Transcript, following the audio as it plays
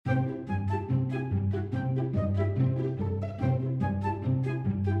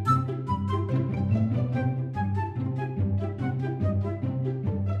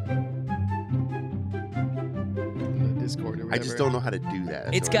I just don't know how to do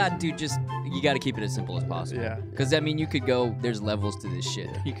that. It's got to just you got to keep it as simple as possible. Yeah. Because I mean, you could go. There's levels to this shit.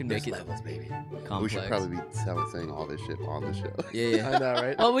 You can make it levels, baby. complex. We should probably be saying all this shit on the show. Yeah. I know,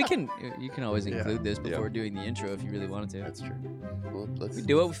 right? Well, you can always Yeah. include this before doing the intro if you really wanted to. That's true. Well, let's We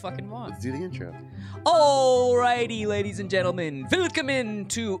do what we fucking want. Let's do the intro. Alrighty, ladies and gentlemen, welcome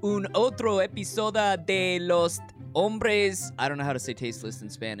to un otro episodio de Los Hombres. I don't know how to say tasteless in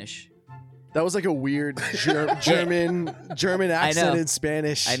Spanish. That was like a weird German accented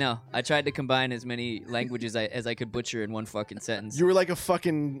Spanish. I know. I tried to combine as many languages as I could butcher in one fucking sentence. You were like a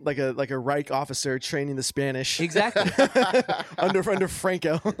fucking like a Reich officer training the Spanish. Exactly. under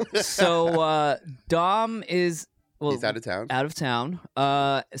Franco. So Dom is He's out of town. Out of town.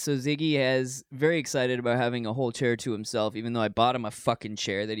 So Ziggy is very excited about having a whole chair to himself, even though I bought him a fucking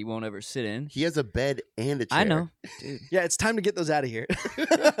chair that he won't ever sit in. He has a bed and a chair. I know, dude. Yeah, it's time to get those out of here.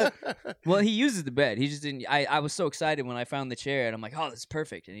 Well, he uses the bed. He just didn't. I was so excited when I found the chair, and I'm like, oh, this is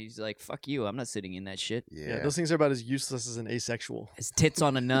perfect. And he's like, fuck you. I'm not sitting in that shit. Yeah. Those things are about as useless as an asexual. His tits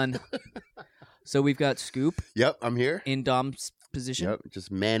on a nun. So we've got Scoop Yep, I'm here. in Dom's position, Yep,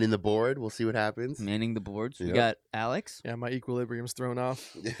 just manning the board. We'll see what happens. manning the boards. We Yep. got Alex. Yeah, my equilibrium's thrown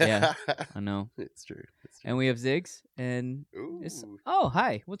off. Yeah. I know. It's true. And we have Ziggs. And Ooh. oh,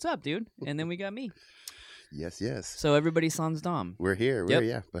 hi. What's up, dude? And then we got me. Yes, yes. So everybody sans Dom. We're here.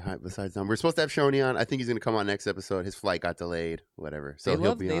 Besides Dom. We're supposed to have Shoney on. I think he's going to come on next episode. His flight got delayed. Whatever. So they he'll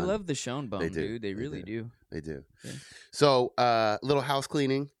love, be they on. love the Shone Bum, They do. dude. They They really do. do. They do. Yeah. So, little house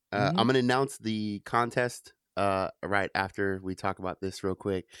cleaning. Mhm. I'm going to announce the contest right after we talk about this real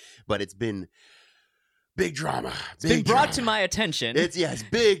quick. But it's been big drama. It's been brought to my attention. It's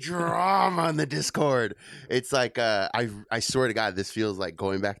big drama on the Discord. It's like I swear to God, this feels like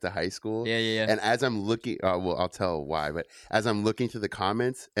going back to high school. Yeah. And as I'm looking, well, I'll tell why. But as I'm looking through the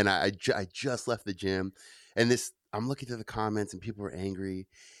comments, and I just left the gym, and I'm looking through the comments, and people are angry,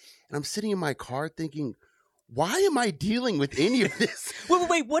 and I'm sitting in my car thinking, why am I dealing with any of this?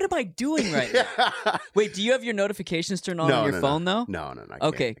 Wait, what am I doing right now? Wait, do you have your notifications turned on your phone, though? No. I can't.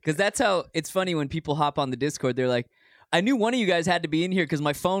 Okay, because that's how it's funny when people hop on the Discord. They're like, I knew one of you guys had to be in here because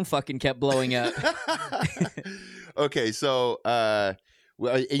my phone fucking kept blowing up. Okay, so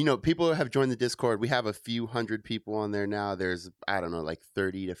well, people have joined the Discord. We have a few hundred people on there now. There's, I don't know, like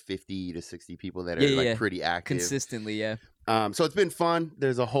 30 to 50 to 60 people that are pretty active Consistently, yeah. So it's been fun.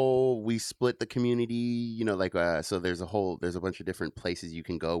 We split the community, so there's a bunch of different places you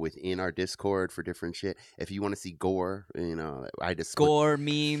can go within our Discord for different shit. If you want to see gore, I just Gore,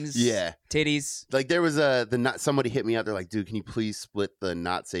 memes, titties. Like there was somebody hit me up. They're like, dude, can you please split the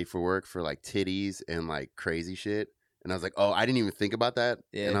not safe for work for like titties and like crazy shit? And I was like, oh, I didn't even think about that.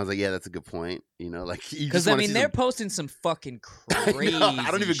 Yeah. And I was like, yeah, that's a good point. Because I mean, they're posting some fucking crazy.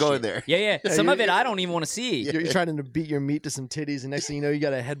 I don't even go in shit. there. Yeah. Some of it I don't even want to see. You're trying to beat your meat to some titties, and next thing you know, you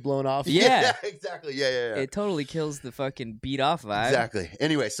got a head blown off. Yeah. Exactly. Yeah. It totally kills the fucking beat off vibe. Exactly.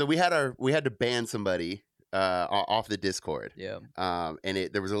 Anyway, so we had to ban somebody off the Discord. Yeah. And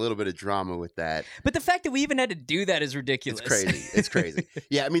there was a little bit of drama with that. But the fact that we even had to do that is ridiculous. It's crazy.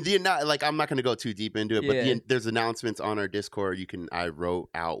 Yeah, I mean, I'm not going to go too deep into it, but there's announcements on our Discord. I wrote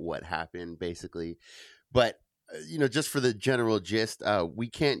out what happened basically, but just for the general gist, we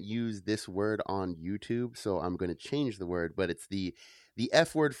can't use this word on YouTube, so I'm going to change the word, but it's the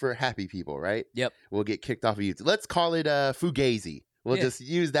F word for happy people, right? Yep. We'll get kicked off of YouTube. Let's call it Fugazi. We'll just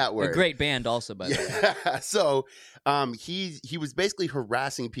use that word. A great band also, by the way. So he was basically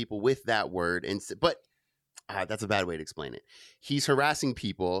harassing people with that word, but that's a bad way to explain it. He's harassing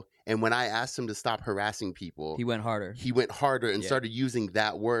people, and when I asked him to stop harassing people, He went harder. and started using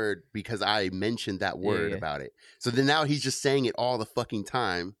that word because I mentioned that word about it. So then now he's just saying it all the fucking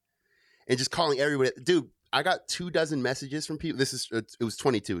time and just calling everybody. Dude, I got 24 messages from people. It was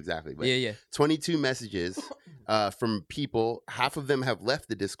 22 exactly, but 22 messages from people. Half of them have left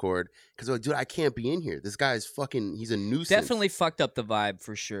the Discord because they're like, dude, I can't be in here. This guy is he's a nuisance. Definitely fucked up the vibe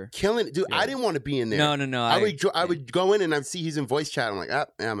for sure. Killing it. Dude, I didn't want to be in there. No. I would go in and I'd see he's in voice chat. I'm like,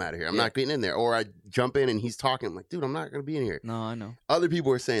 I'm out of here. I'm not getting in there. Or I jump in and he's talking. I'm like, dude, I'm not going to be in here. No, I know. Other people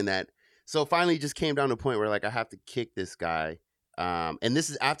were saying that. So finally it just came down to a point where like I have to kick this guy. And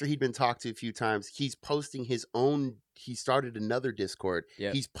this is after he'd been talked to a few times. He's posting his own. He started another Discord.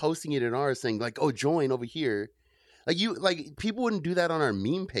 Yep. He's posting it in ours, saying like, "Oh, join over here." Like people wouldn't do that on our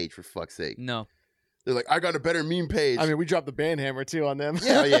meme page for fuck's sake. No. They're like, "I got a better meme page." I mean, we dropped the ban hammer too on them.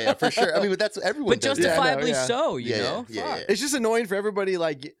 Yeah, for sure. I mean, but that's everyone. But does that. justifiably Yeah. so, you know? Yeah. Fuck. It's just annoying for everybody.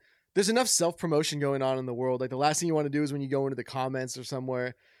 Like, there's enough self-promotion going on in the world. Like, the last thing you want to do is when you go into the comments or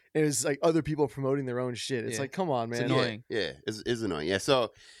somewhere, and it's like other people promoting their own shit. It's Yeah. like, come on, man. It's annoying. Yeah, it's annoying. Yeah,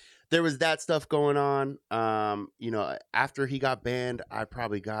 so there was that stuff going on. You know, after he got banned, I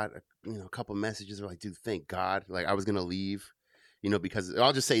probably got a couple messages were like, dude, thank God. Like I was gonna leave, because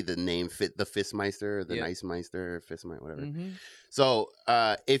I'll just say the name the Fistmeister, the Nice Meister, Fistmeister, whatever. Mm-hmm. So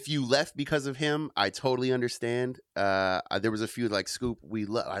if you left because of him, I totally understand. There was a few like Scoop,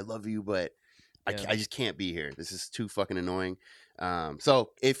 I love you, but I just can't be here. This is too fucking annoying.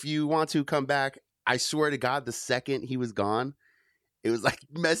 So if you want to come back, I swear to God, the second he was gone, it was like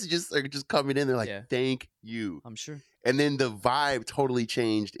messages are just coming in. They're like, thank you. I'm sure. And then the vibe totally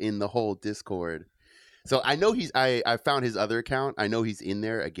changed in the whole Discord. So I know I found his other account. I know he's in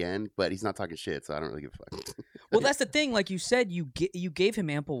there again, but he's not talking shit, so I don't really give a fuck. Well, that's the thing. Like you said, you gave him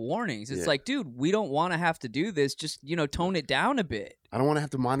ample warnings. It's like, dude, we don't want to have to do this. Just tone it down a bit. I don't want to have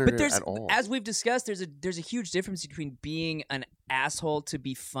to monitor it at all. As we've discussed, there's a huge difference between being an asshole to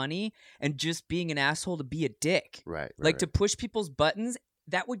be funny and just being an asshole to be a dick. Right. To push people's buttons,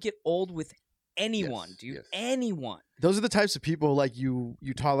 that would get old with anyone, dude. Yes. Anyone. Those are the types of people like you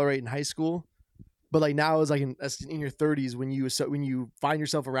tolerate in high school. But like now, it's like in your 30s when you find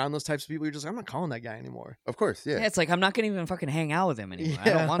yourself around those types of people, you're just like, I'm not calling that guy anymore. Of course, yeah. It's like I'm not gonna even fucking hang out with him anymore. I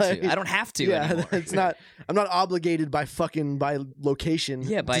don't want to. I don't have to anymore. It's not. I'm not obligated by location.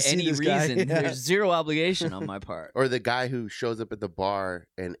 Yeah, by any reason. Yeah. There's zero obligation on my part. Or the guy who shows up at the bar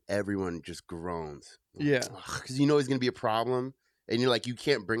and everyone just groans. Yeah, because he's gonna be a problem, and you're like, you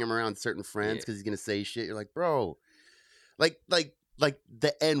can't bring him around certain friends because he's gonna say shit. You're like, bro, like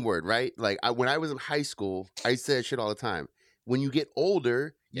the N-word, right? Like when I was in high school, I said shit all the time. When you get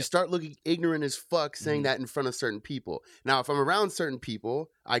older, you start looking ignorant as fuck saying that in front of certain people. Now, if I'm around certain people,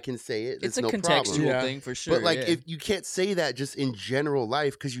 I can say it. It's a no contextual problem. thing for sure. But like, if you can't say that just in general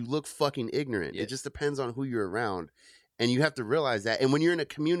life because you look fucking ignorant. Yeah. It just depends on who you're around. And you have to realize that. And when you're in a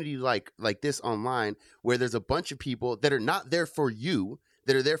community like this online, where there's a bunch of people that are not there for you,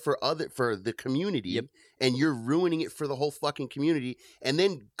 that are there for the community, and you're ruining it for the whole fucking community, and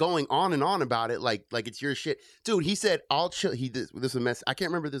then going on and on about it like it's your shit, dude. He said, "I'll chill." This is a mess. I can't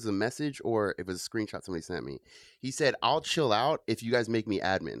remember if this is a message or if it was a screenshot somebody sent me. He said, "I'll chill out if you guys make me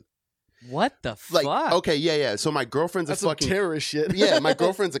admin." What the fuck? Okay, yeah. So my girlfriend's that's a fucking terrorist shit. Yeah, my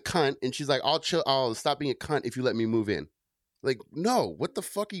girlfriend's a cunt, and she's like, I'll stop being a cunt if you let me move in. Like, no, what the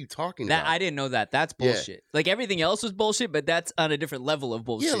fuck are you talking about? I didn't know that. That's bullshit. Like everything else was bullshit, but that's on a different level of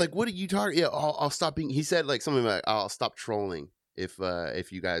bullshit. Yeah, like what are you talking? Yeah, I'll stop being. He said like something like, I'll stop trolling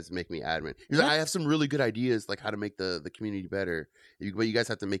if you guys make me admin. He's like, I have some really good ideas like how to make the community better, but you guys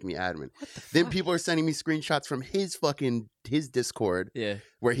have to make me admin. Then people are sending me screenshots from his Discord,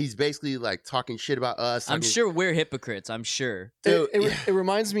 where he's basically like talking shit about us. I'm sure we're hypocrites. I'm sure. It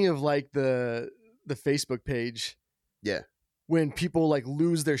reminds me of like the Facebook page. Yeah. When people like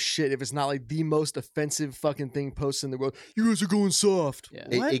lose their shit if it's not like the most offensive fucking thing posted in the world. You guys are going soft. Yeah.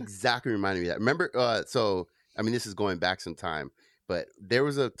 It exactly reminded me of that. Remember, so I mean, this is going back some time, but there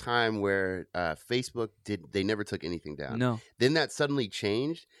was a time where Facebook they never took anything down. No. Then that suddenly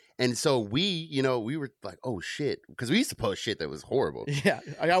changed. And so we were like, oh shit, because we used to post shit that was horrible. Yeah,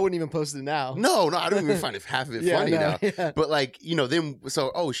 I wouldn't even post it now. No, I don't even find half of it funny now. Yeah. But like, then,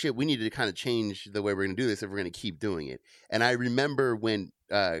 so, oh shit, we needed to kind of change the way we're going to do this if we're going to keep doing it. And I remember when,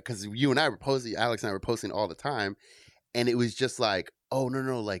 because you and I were posting, Alex and I were posting all the time, and it was just like, oh,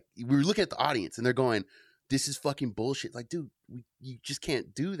 no, like, we were looking at the audience, and they're going, this is fucking bullshit. Like, dude, you just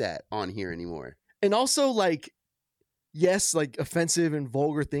can't do that on here anymore. And also, like, yes, like offensive and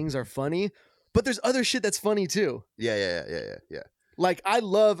vulgar things are funny, but there's other shit that's funny too. Yeah. Like I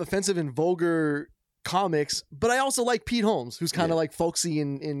love offensive and vulgar comics, but I also like Pete Holmes, who's kind of like folksy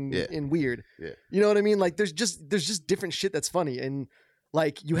and weird. Yeah. You know what I mean? Like there's just different shit that's funny, and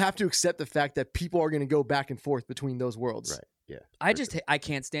like you have to accept the fact that people are going to go back and forth between those worlds. Right. Yeah. I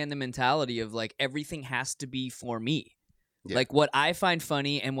can't stand the mentality of like everything has to be for me. Yeah. Like what I find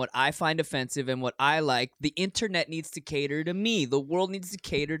funny and what I find offensive and what I like, the internet needs to cater to me. The world needs to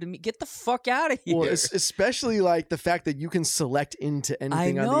cater to me. Get the fuck out of here. Well, especially like the fact that you can select into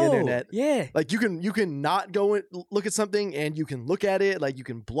anything on the internet. Yeah. Like you can not go and look at something and you can look at it. Like you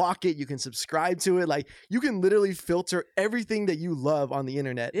can block it. You can subscribe to it. Like you can literally filter everything that you love on the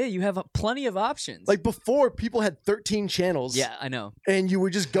internet. Yeah, you have plenty of options. Like before, people had 13 channels. Yeah, I know. And you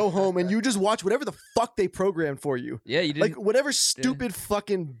would just go home and you would just watch whatever the fuck they programmed for you. Yeah, you didn't. Like whatever stupid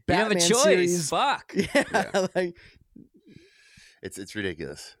fucking Batman you have a choice. series. Fuck. Yeah. Like it's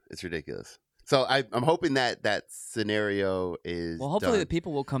ridiculous. It's ridiculous. So I'm hoping that scenario is hopefully done. the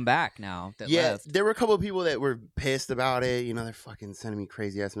people will come back now that left. There were a couple of people that were pissed about it. They're fucking sending me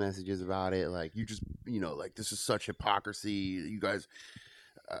crazy ass messages about it. Like, you just, like, this is such hypocrisy. You guys,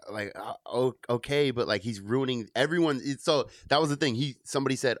 okay, but like he's ruining everyone. So that was the thing.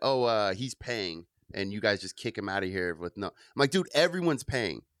 Somebody said, oh, he's paying, and you guys just kick him out of here with no. I'm like, dude, everyone's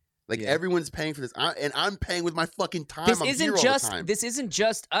paying. Like everyone's paying for this, and I'm paying with my fucking time. This I'm isn't here all just the time. this isn't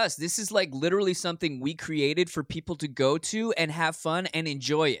just us. This is like literally something we created for people to go to and have fun and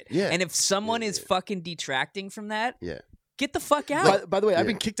enjoy it. Yeah. And if someone is fucking detracting from that, Yeah. get the fuck out. By the way, I've Yeah.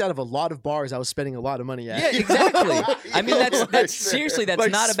 been kicked out of a lot of bars I was spending a lot of money at. Yeah, exactly. I mean, that's For seriously, that's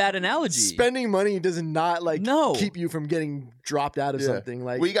Like, not a bad analogy. Spending money does not like No. keep you from getting dropped out of Yeah. something.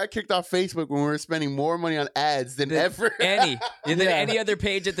 Like We got kicked off Facebook when we were spending more money on ads than ever. than Yeah. any other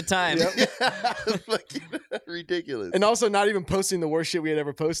page at the time. Like, ridiculous. and also not even posting the worst shit we had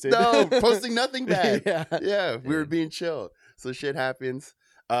ever posted. No, posting nothing bad. Yeah. We were being chill. So shit happens.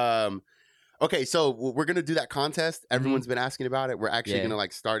 Okay, so we're gonna do that contest. Everyone's been asking about it. We're actually Yeah. gonna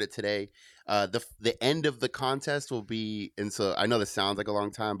like start it today. The end of the contest will be, and so I know this sounds like a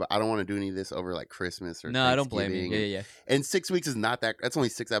long time, but I don't want to do any of this over like Christmas or No, I don't blame you. Thanksgiving. Yeah. And 6 weeks is not that. That's only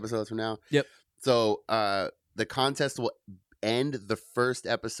 6 episodes from now. Yep. So the contest will end the first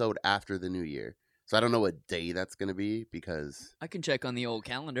episode after the new year. So I don't know what day that's gonna be because I can check on the old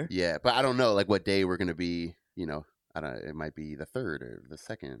calendar. yeah, but I don't know like what day we're gonna be. You know, I don't. It might be the 3rd or the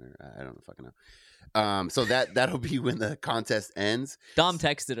 2nd, or I don't fucking know. So that'll be when the contest ends. Dom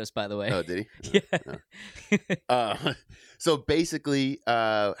texted us, by the way. Oh, did he? Yeah. So basically,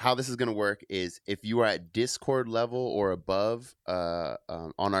 how this is gonna work is if you are at Discord level or above on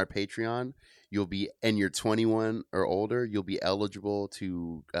our Patreon, you'll be, and you're 21 or older, you'll be eligible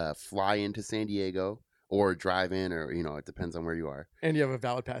to fly into San Diego or drive in, or it depends on where you are. And you have a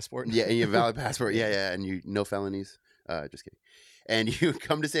valid passport. Yeah, and you have a valid passport. Yeah, and you no felonies. Just kidding. And you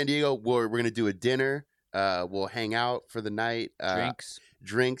come to San Diego. We're gonna do a dinner. We'll hang out for the night.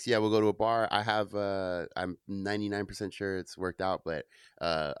 Drinks. Yeah, we'll go to a bar. I have. I'm 99% sure it's worked out, but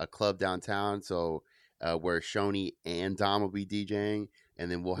a club downtown. So where Shoney and Dom will be DJing,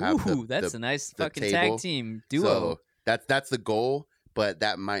 and then we'll have. That's a nice the fucking table. tag team duo. So that's the goal, but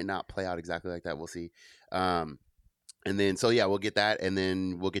that might not play out exactly like that. We'll see. And then we'll get that, and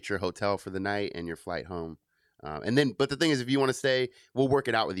then we'll get your hotel for the night and your flight home. And then, but the thing is, if you want to stay, we'll work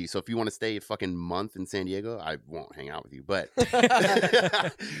it out with you. So if you want to stay a fucking month in San Diego, I won't hang out with you, but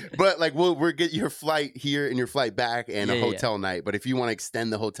but like we'll get your flight here and your flight back and a hotel night. But if you want to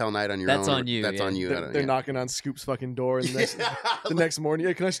extend the hotel night on your own, That's on you. That's on you. They're knocking on Scoop's fucking door and the next morning.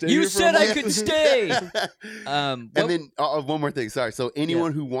 Yeah, can I stay You here for said a I month? could stay. And then one more thing. Sorry. So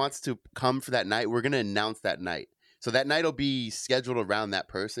anyone who wants to come for that night, we're gonna announce that night. So that night will be scheduled around that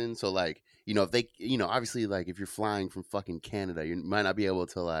person. So like, if they, obviously like if you're flying from fucking Canada, you might not be able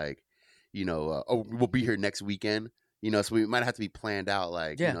to like, we'll be here next weekend. So we might have to be planned out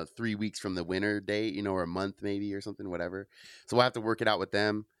like, 3 weeks from the winter date, or a month maybe or something, whatever. So we'll have to work it out with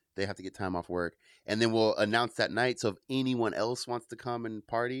them. They have to get time off work, and then we'll announce that night. So if anyone else wants to come and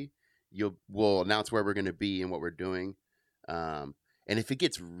party, we'll announce where we're going to be and what we're doing. And if it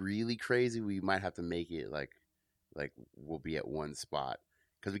gets really crazy, we might have to make it like we'll be at one spot.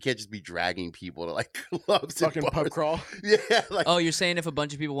 Because we can't just be dragging people to like clubs Fucking and bars. pub crawl. Yeah. Like, you're saying if a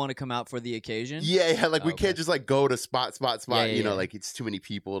bunch of people want to come out for the occasion? Yeah. Like we can't just like go to spot. Yeah. Like it's too many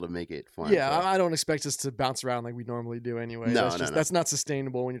people to make it fun. Yeah, so. I don't expect us to bounce around like we normally do anyway. No, That's not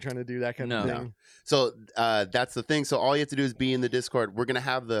sustainable when you're trying to do that kind of thing. So that's the thing. So all you have to do is be in the Discord. We're gonna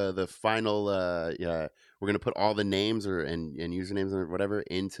have the final. We're gonna put all the names and usernames or whatever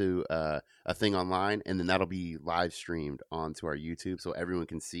into a thing online, and then that'll be live streamed onto our YouTube, so everyone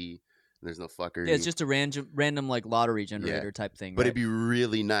can see. There's no fucker. Yeah, it's just a random like lottery generator type thing. But it'd be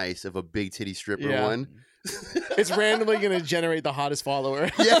really nice if a big titty stripper won. It's randomly going to generate the hottest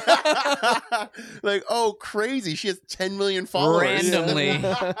follower. Yeah. Like, oh, crazy. She has 10 million followers. Randomly.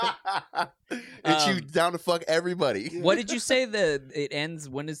 And she down to fuck everybody. What did you say it ends?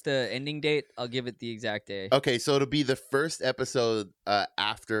 When is the ending date? I'll give it the exact day. Okay, so it'll be the first episode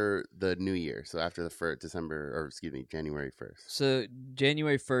after the new year. So after the January 1st. So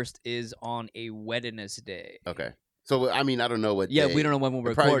January 1st is on a Wednesday. Okay. So, I mean, I don't know what Yeah, day. we don't know when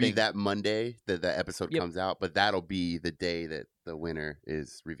we're It'll probably recording. be that Monday that the episode comes out, but that'll be the day that the winner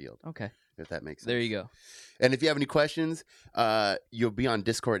is revealed. Okay. If that makes sense. There you go. And if you have any questions, you'll be on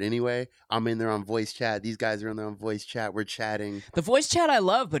Discord anyway. I'm in there on voice chat. These guys are in there on voice chat. We're chatting. The voice chat I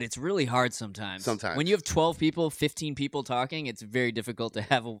love, but it's really hard sometimes. Sometimes. When you have 12 people, 15 people talking, it's very difficult to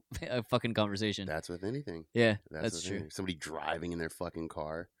have a fucking conversation. That's with anything. Yeah, That's that's with true. anything. Somebody driving in their fucking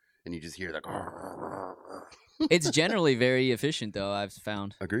car, and you just hear like. It's generally very efficient, though, I've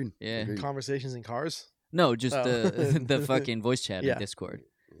found. Agreed. Yeah. Agreed. Conversations in cars. No, just Oh. the fucking voice chat Yeah. in Discord.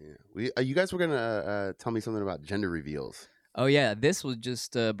 Yeah. You guys were gonna tell me something about gender reveals. Oh yeah, this was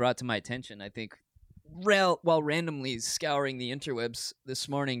just brought to my attention. I think, while randomly scouring the interwebs this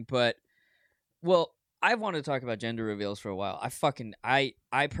morning. But well, I've wanted to talk about gender reveals for a while.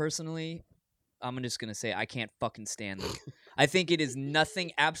 I personally, I'm just gonna say I can't fucking stand them. I think it is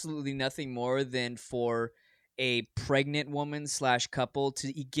nothing, absolutely nothing more than for a pregnant woman / couple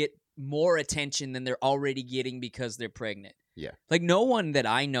to get more attention than they're already getting because they're pregnant. Yeah. Like no one that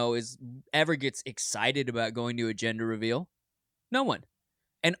I know ever gets excited about going to a gender reveal. No one.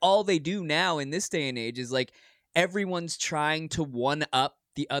 And all they do now in this day and age is like everyone's trying to one up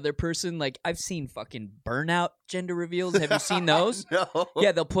the other person. Like I've seen fucking Burnout gender reveals. Have you seen those? No.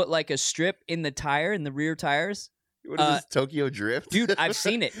 Yeah, they'll put like a strip in the rear tires. What is this, Tokyo Drift? Dude, I've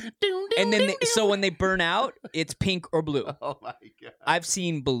seen it. And then so when they burn out, it's pink or blue. Oh my god. I've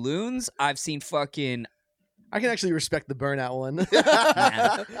seen balloons. I've seen fucking. I can actually respect the Burnout one.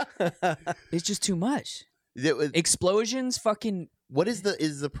 It's just too much. It was- Explosions, fucking. What is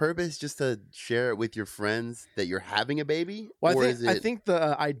the purpose? Just to share it with your friends that you're having a baby? Well, Or I think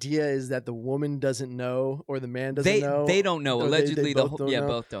the idea is that the woman doesn't know or the man doesn't know. They don't know. Or Allegedly, both don't know.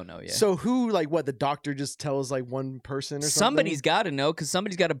 both don't know. Yeah. So who, like, what? The doctor just tells like one person or something? Somebody's got to know because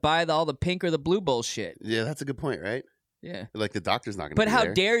somebody's got to buy all the pink or the blue bullshit. Yeah, that's a good point, right? Yeah. Like the doctor's not going to. But be how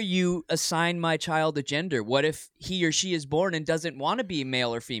there. dare you assign my child a gender? What if he or she is born and doesn't want to be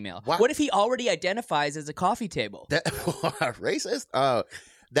male or female? Why- What if he already identifies as a coffee table? That racist?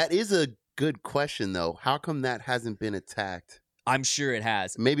 That is a good question, though. How come that hasn't been attacked? I'm sure it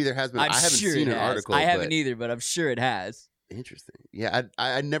has. Maybe there has been. I'm I haven't sure seen it an has. article. I haven't but either, but I'm sure it has. Interesting. Yeah,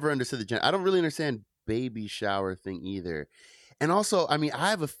 I never understood the gender. I don't really understand baby shower thing either. And also, I mean, I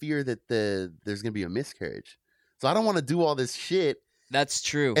have a fear that there's going to be a miscarriage. So I don't want to do all this shit. That's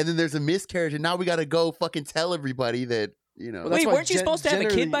true. And then there's a miscarriage, and now we got to go fucking tell everybody that, you know. Well, that's Wait, why weren't you supposed to have a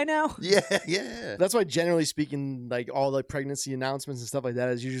generally- kid by now? Yeah. That's why, generally speaking, like all the pregnancy announcements and stuff like that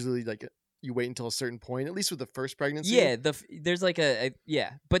is usually like you wait until a certain point, at least with the first pregnancy. Yeah, there's like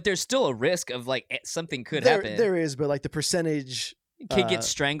yeah, but there's still a risk of like something could there, happen. There is, but like the percentage. Kid gets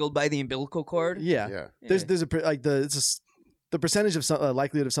strangled by the umbilical cord. Yeah. Yeah. There's a like the percentage of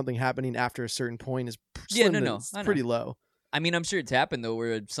likelihood of something happening after a certain point is Yeah, slim no, it's I know. pretty low. I mean, I'm sure it's happened though,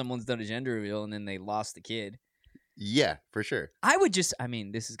 where someone's done a gender reveal and then they lost the kid. Yeah, for sure. I would just, I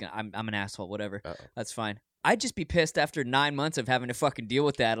mean, this is gonna, I'm an asshole, whatever. Uh-oh. That's fine. I'd just be pissed after 9 months of having to fucking deal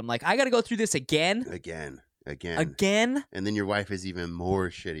with that. I'm like, I got to go through this again. Again. Again? And then your wife is even more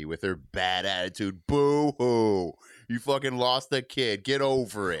shitty with her bad attitude. Boo hoo. You fucking lost a kid. Get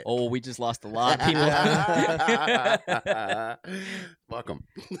over it. Oh, we just lost a lot of people. Fuck them.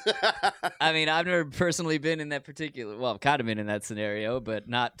 I mean, I've never personally been in that particular. Well, I've kind of been in that scenario, but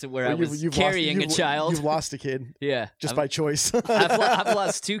not to where I was carrying a child. You've lost a kid Yeah, just by choice. I've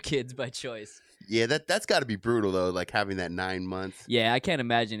lost 2 kids by choice. Yeah, that's got to be brutal though. Like having that 9 months Yeah, I can't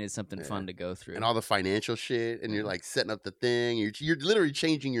imagine it's something Yeah. fun to go through. and all the financial shit, and you're like setting up the thing. You're literally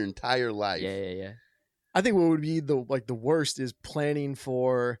changing your entire life. Yeah. I think what would be the worst is planning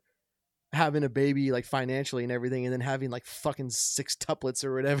for having a baby like financially and everything, and then having like fucking 6 tuplets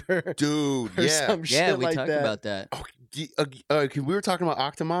or whatever. Dude. or Yeah. some Yeah, shit we like talked that. about that. Oh, we were talking about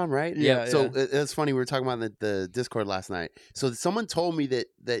Octomom, right? Yeah, So yeah. it's funny. We were talking about the Discord last night. So someone told me that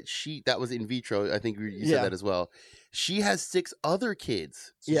that was in vitro. I think you said Yeah. that as well. She has 6 other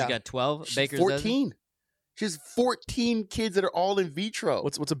kids. So Yeah. she got 12. She's Baker's 14. She has 14 kids that are all in vitro.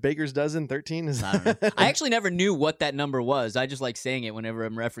 What's a baker's dozen? 13 is. I don't know. I actually never knew what that number was. I just like saying it whenever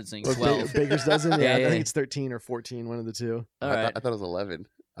I'm referencing Or 12. baker's dozen. Yeah, Yeah. I think it's 13 or 14, one of the two. All I, right. I thought it was 11.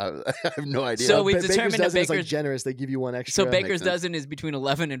 I have no idea. So we Baker's determined that dozen is like Baker's- generous. They give you one extra. So Baker's sense. dozen is between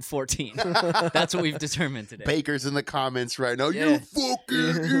 11 and 14. That's what we've determined today. Baker's in the comments right now. Yeah. You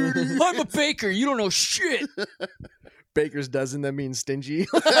fucking idiot. I'm a baker. You don't know shit. Baker's dozen, that means stingy.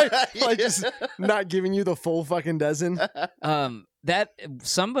 like just not giving you the full fucking dozen.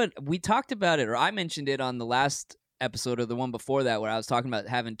 We talked about it, or I mentioned it on the last episode or the one before that, where I was talking about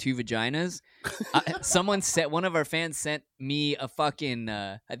having 2 vaginas. One of our fans sent me a fucking,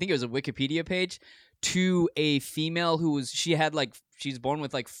 I think it was a Wikipedia page to a female she's born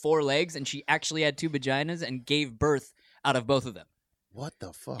with like 4 legs, and she actually had 2 vaginas and gave birth out of both of them. What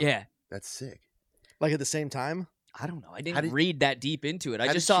the fuck? Yeah. That's sick. Like at the same time. I don't know. I How didn't did- read that deep into it. I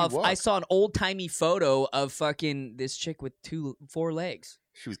how just did saw she walk? I saw an old timey photo of fucking this chick with 4 legs.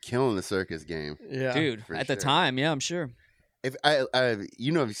 She was killing the circus game. Yeah. Dude, for at the sure. time, yeah, I'm sure. if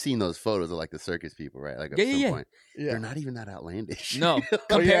you've seen those photos of like the circus people, right? Like at some point, Yeah. they're not even that outlandish. No, Oh,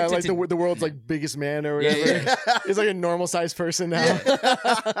 compared yeah, to like the world's like biggest man or Yeah, whatever. yeah. He's like a normal sized person now.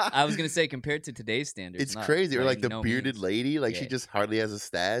 I was gonna say compared to today's standards, It's not crazy. Or by like the no bearded means. lady, like she Yeah. just hardly has a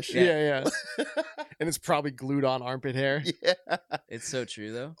stash. Yeah. And it's probably glued on armpit hair. Yeah. It's so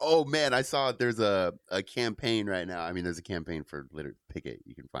true though. Oh man, I saw there's a campaign right now. I mean, there's a campaign for Picket.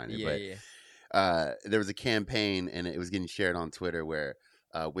 You can find it, Yeah, but yeah. there was a campaign and it was getting shared on Twitter where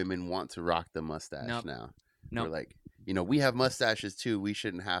women want to rock the mustache Nope. now. Nope. We're like, we have mustaches too. We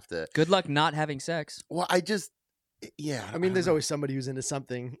shouldn't have to. Good luck not having sex. Well, yeah. I mean, there's always somebody who's into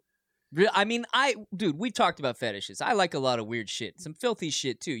something. I mean, dude, we've talked about fetishes. I like a lot of weird shit, some filthy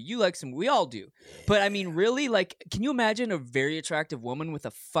shit too. You like some, we all do. But I mean, really, like, can you imagine a very attractive woman with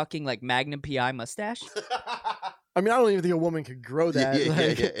a fucking like Magnum PI mustache? I mean, I don't even think a woman could grow that.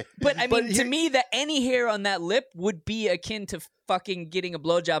 like- But I But mean, to me, that any hair on that lip would be akin to fucking getting a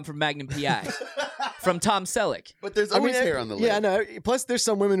blowjob from Magnum PI from Tom Selleck. But there's I mean, always hair on the lip. Yeah, I know. Plus, there's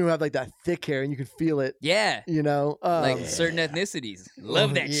some women who have like that thick hair, and you can feel it. Yeah, like Yeah. certain ethnicities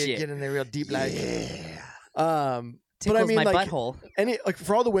love that yeah, shit. Get in there real deep, like. Yeah. Tickles but I mean, my like, butthole. any like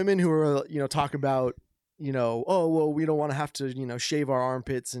for all the women who are talk about oh well, we don't want to have to shave our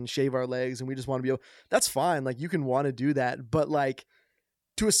armpits and shave our legs, and we just want to be able. That's fine. Like you can want to do that, but like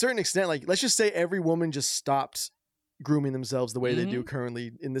to a certain extent, like let's just say every woman just stopped grooming themselves the way they do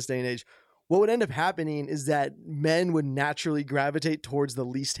currently in this day and age. What would end up happening is that men would naturally gravitate towards the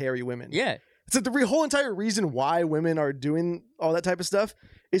least hairy women. Yeah. So the whole entire reason why women are doing all that type of stuff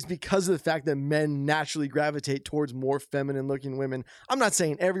is because of the fact that men naturally gravitate towards more feminine looking women. I'm not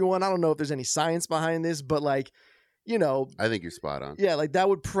saying everyone. I don't know if there's any science behind this, but like, I think you're spot on. yeah, like that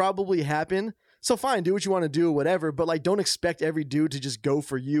would probably happen. So fine, do what you want to do, whatever. But like, don't expect every dude to just go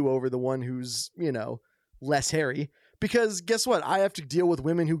for you over the one who's, less hairy. Because guess what? I have to deal with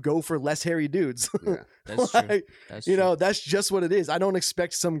women who go for less hairy dudes. Yeah. That's true. Like, That's true. that's just what it is. I don't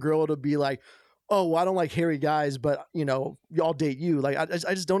expect some girl to be like, oh, well, I don't like hairy guys, but I'll date you. Like, I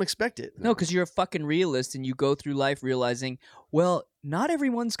just don't expect it. No, because you're a fucking realist and you go through life realizing, well, not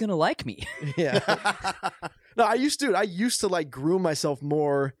everyone's gonna like me. Yeah. No, I used to like groom myself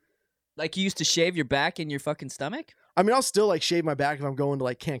more. Like you used to shave your back and your fucking stomach? I mean, I'll still like shave my back if I'm going to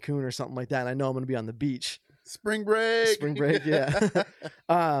like Cancun or something like that, and I know I'm going to be on the beach. Spring break. Yeah.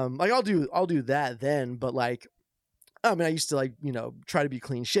 Like I'll do that then, but like, I mean, I used to like, try to be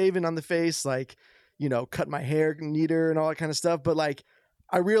clean shaven on the face, like, cut my hair neater and all that kind of stuff. But like,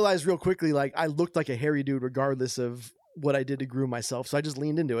 I realized real quickly, like I looked like a hairy dude regardless of what I did to groom myself. So I just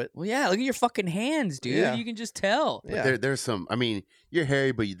leaned into it. Well, yeah, look at your fucking hands, dude. Yeah. You can just tell. But Yeah. there's some. I mean, you're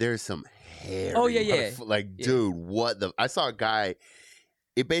hairy, but there's some hair. Oh, yeah. Like, Yeah. dude, what the? I saw a guy.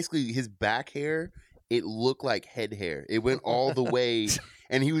 It basically his back hair. It looked like head hair. It went all the way,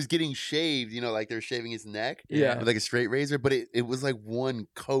 and he was getting shaved. Like they're shaving his neck. Yeah. With like a straight razor, but it was like one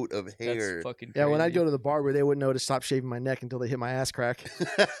coat of hair. That's fucking Yeah, when I crazy. go to the barber, they wouldn't know to stop shaving my neck until they hit my ass crack.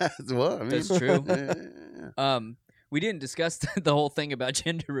 Well, I mean, That's true. yeah. We didn't discuss the whole thing about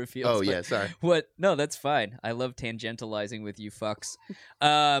gender reveals. Oh but yeah, sorry. What? No, that's fine. I love tangentializing with you fucks.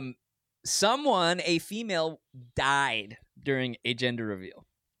 A female died during a gender reveal.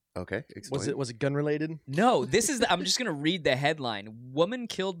 Okay, explain. Was it gun related? No, this is I'm just going to read the headline. Woman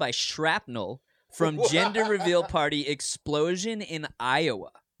killed by shrapnel from gender reveal party explosion in Iowa.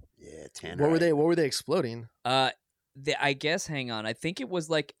 Yeah, Tanner. What were they exploding? I guess, hang on. I think it was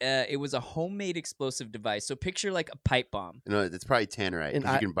like it was a homemade explosive device. So picture like a pipe bomb. No, it's probably Tannerite. And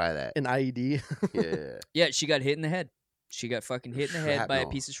 'cause you can buy that. An IED? Yeah, Yeah, she got hit in the head. She got fucking hit in the head by a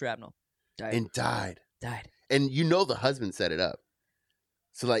Shrapnel. piece of shrapnel. Died. and died. Died. And the husband set it up.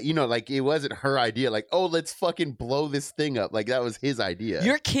 So like like it wasn't her idea. Like, oh, let's fucking blow this thing up. Like that was his idea.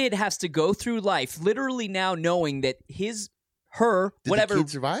 Your kid has to go through life literally now knowing that Did whatever. the kid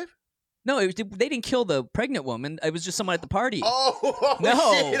survive? No, they didn't kill the pregnant woman. It was just someone at the party. Oh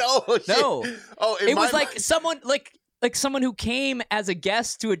No. shit. Oh shit. No. Oh, It was like someone like someone who came as a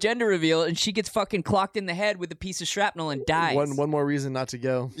guest to a gender reveal and she gets fucking clocked in the head with a piece of shrapnel and dies. One more reason not to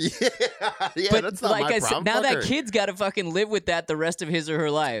go. Yeah, But that's not like my I said, problem. now Fuck that her. kid's got to fucking live with that the rest of his or her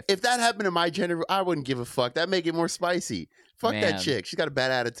life. If that happened to my gender, I wouldn't give a fuck. That'd make it more spicy. Fuck Man. that chick. She's got a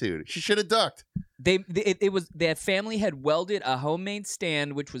bad attitude. She should have ducked. Their family had welded a homemade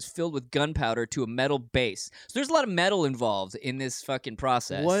stand which was filled with gunpowder to a metal base. So there's a lot of metal involved in this fucking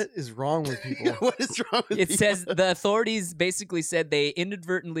process. What is wrong with people? What is wrong with It you? says the authorities basically said they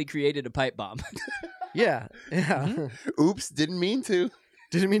inadvertently created a pipe bomb. Yeah. Mm-hmm. Oops, didn't mean to.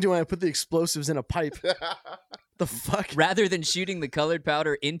 Didn't mean to when I put the explosives in a pipe. The fuck? Rather than shooting the colored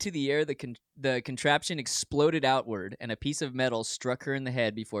powder into the air, the contraption exploded outward, and a piece of metal struck her in the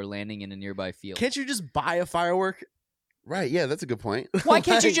head before landing in a nearby field. Can't you just buy a firework? Right, yeah, that's a good point. Why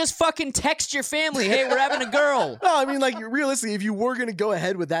can't you Like- just fucking text your family, hey, we're having a girl? No, I mean, like, realistically, if you were going to go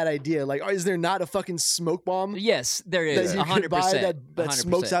ahead with that idea, like, is there not a fucking smoke bomb Yes, there that is. you 100%. could buy that 100%.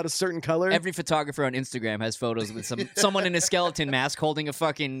 smokes out a certain color? Every photographer on Instagram has photos with someone in a skeleton mask holding a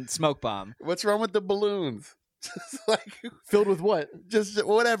fucking smoke bomb. What's wrong with the balloons? Just like Filled with what? just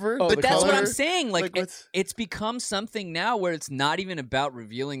whatever. Oh, the But that's what I'm color. saying. Like, what's- it's become something now where it's not even about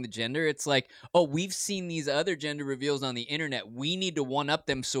revealing the gender. It's like, oh, we've seen these other gender reveals on the internet. We need to one up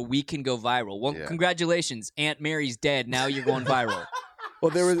them so we can go viral. Well, Yeah. congratulations, Aunt Mary's dead. Now you're going viral. Well,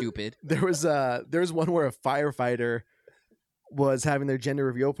 there was Stupid. one where a firefighter was having their gender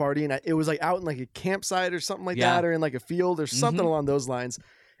reveal party, and it was like out in like a campsite or something like Yeah. that, or in like a field or something Mhm. along those lines.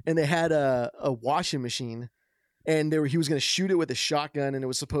 And they had a washing machine, and he was going to shoot it with a shotgun, and it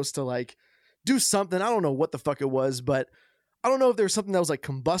was supposed to like do something. I don't know what the fuck it was, but I don't know if there was something that was like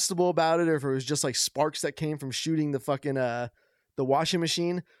combustible about it, or if it was just like sparks that came from shooting the fucking the washing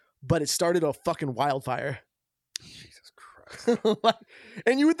machine. But it started a fucking wildfire. Jesus Christ. Like,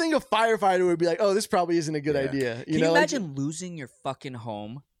 and you would think a firefighter would be like, "Oh, this probably isn't a good Yeah. idea." Can you know, like- imagine losing your fucking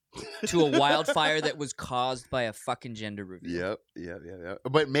home to a wildfire that was caused by a fucking gender reveal? Yep.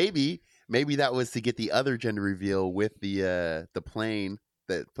 But maybe that was to get the other gender reveal with the plane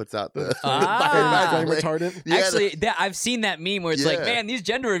that puts out the Ah. flame retardant. Yeah, Actually, I've seen that meme where it's like, Yeah. man, these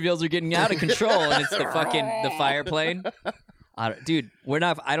gender reveals are getting out of control, and it's the fire plane. Dude,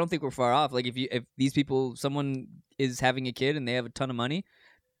 I don't think we're far off. Like, if these people, someone is having a kid and they have a ton of money,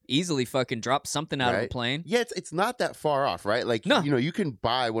 easily fucking drop something out of a Right. plane. Yeah, it's not that far off, right? Like, No. you can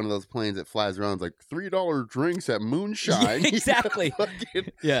buy one of those planes that flies around. It's like $3 drinks at Moonshine. Yeah, exactly.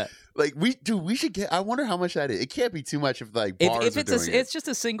 Fucking- Yeah, like we should get. I wonder how much that is. It can't be too much if like bars if are it's doing it's just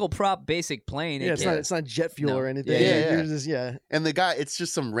a single prop basic plane. Yeah, it it's not jet fuel No. or anything. Yeah, yeah. You're just, and the guy, it's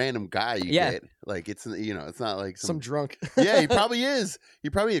just some random guy you Yeah. get. Like it's it's not like some drunk. yeah, he probably is. He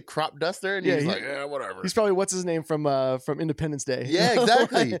probably a crop duster, and Yeah, he's he- like, yeah, whatever. He's probably what's his name from Independence Day. Yeah,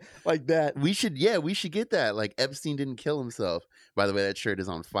 exactly. like that. We should get that. Like Epstein didn't kill himself. By the way, that shirt is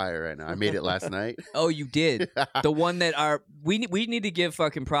on fire right now. I made it last night. Oh, you did. The one that we need to give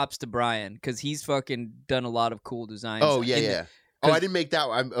fucking props to Brian because he's fucking done a lot of cool designs. Oh yeah, in the- yeah. I didn't make that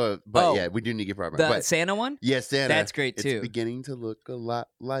one. But Oh. yeah, we do need to give proper. The But Santa one. yes, Santa. That's great, It's too. beginning to look a lot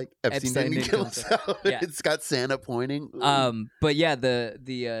like Epstein Epstein didn't didn't kill kill himself. Yeah. It's got Santa pointing. But yeah,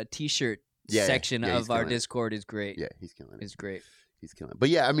 the t-shirt Yeah, section yeah, he's of our killing it. Discord is great. Yeah, he's killing it. Is great. He's killing it. But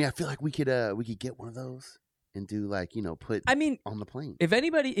yeah, I mean, I feel like we could get one of those and do like put I mean, on the plane. if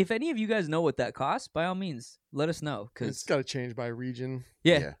any of you guys know what that costs, by all means, let us know. It's Because got to change by region.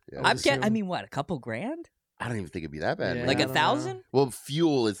 yeah, yeah. I I would I assume. mean, what, a couple grand? I don't even think it'd be that bad. Yeah. man. Like I a don't 1,000? know. Well,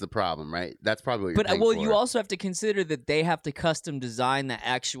 fuel is the problem, right? That's probably what you're But paying well, for. you also have to consider that they have to custom design the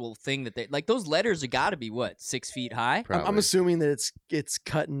actual thing that they like. Those letters have got to be what 6 feet high. Probably. I'm assuming that it's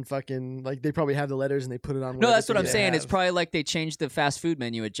cut and fucking like they probably have the letters and they put it on. No, whatever that's what thing I'm they saying. It's have. probably like they changed the fast food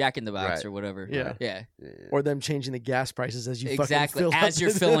menu at Jack in the Box Right. or whatever. Yeah. Yeah. Yeah. or them changing the gas prices as you Exactly, fucking fill as up. you're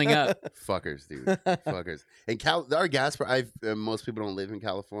filling up. Fuckers, dude. Fuckers. And our gas price. Most people don't live in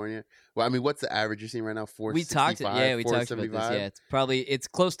California. Well, I mean, what's the average you're seeing right now? We talked about this. 475? Yeah, it's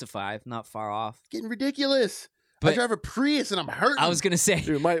close to 5, not far off. Getting ridiculous. I But- drive a Prius and I'm hurting. I was gonna say,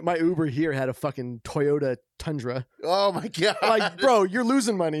 Dude, my Uber here had a fucking Toyota Tundra. Oh my god. Like, bro, you're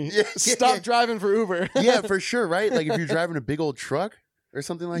losing money. Yeah, Stop yeah. driving for Uber. Yeah, for sure, right? Like if you're driving a big old truck or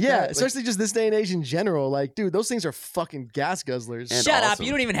something like yeah, that. especially just this day and age in general. Like, dude, those things are fucking gas guzzlers. And shut up! awesome.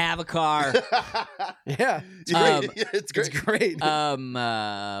 You don't even have a car. Yeah, it's Um, great. It's it's great. great. What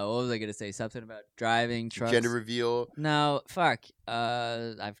was I gonna say? Something about driving trucks. Gender reveal. No, fuck.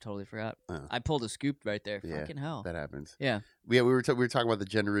 I've totally forgot. Oh. I pulled a scoop right there. Yeah, Fucking hell. That happens. Yeah. Yeah, we were talking about the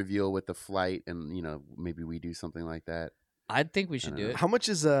gender reveal with the flight, and maybe we do something like that. I think we should I do don't it. how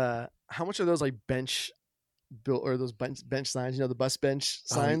much are those like bench built or those bench signs? You know, the bus bench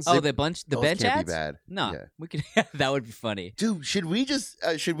Oh, signs. Oh, the bench Those bench can't ads? be bad. No, Yeah. we could. That would be funny. Dude, should we just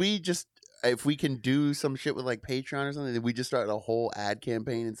if we can do some shit with like Patreon or something, did we just start a whole ad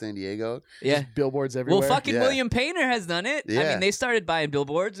campaign in San Diego? Yeah. billboards everywhere. Well, fucking Yeah. William Painter has done it. I Yeah. mean, they started buying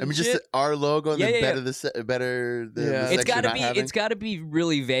billboards. I And mean, shit. just our logo and Yeah, then yeah, better the Yeah. section It's got to not be. having. It's got to be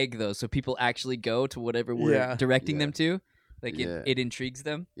really vague though, so people actually go to whatever we're Yeah. directing Yeah. them to. Like Yeah. it intrigues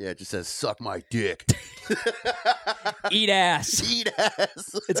them. Yeah, it just says "suck my dick." Eat ass. Eat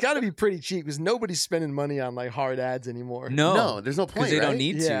ass. It's got to be pretty cheap because nobody's spending money on like hard ads anymore. No, No, there's no point. because they right? don't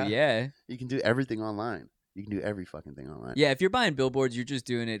need Yeah. to. Yeah. You can do everything online. You can do every fucking thing online. Yeah, if you're buying billboards, you're just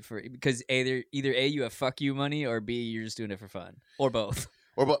doing it because either A, you have fuck you money, or B, you're just doing it for fun, or both.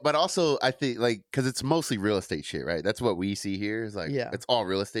 But also I think like because it's mostly real estate shit, right? That's what we see here. Is like it's all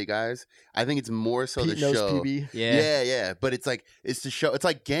real estate guys. I think it's more so Pete the knows show. PB. Yeah. But it's like it's to show. It's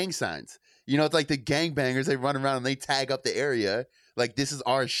like gang signs. You know, it's like the gangbangers. They run around and they tag up the area. Like this is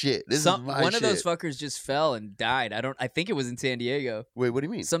our shit. This is my one shit. of those fuckers just fell and died. I think it was in San Diego. Wait, what do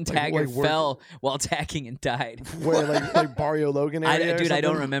you mean? Some tagger fell while tagging and died. Where like Barrio Logan area? Dude, I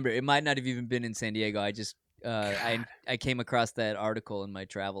don't remember. It might not have even been in San Diego. I just I came across that article in my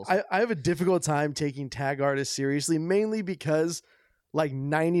travels. I have a difficult time taking tag artists seriously, mainly because like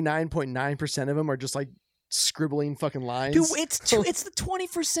 99.9% of them are just like scribbling fucking lines. Dude, it's the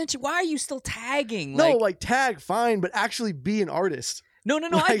 21st century. Why are you still tagging? No, like tag fine, but actually be an artist. No,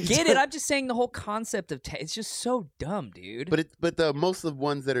 I get it. I'm just saying the whole concept of it's just so dumb, dude. But the most of the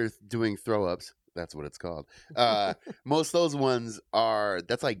ones that are doing throw ups, that's what it's called. Most of those ones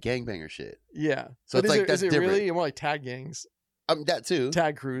that's like gangbanger shit. Yeah. So it's like that's is it different. really more like tag gangs? That too.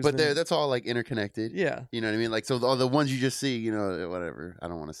 Tag crews. But that's all like interconnected. Yeah. You know what I mean? Like so all the ones you just see, you know, whatever. I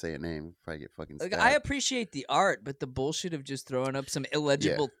don't want to say a name if I get fucking stabbed. I appreciate the art, but the bullshit of just throwing up some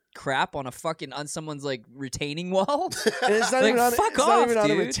illegible crap on someone's like retaining wall. And it's not like, even on, fuck it's off, not even on a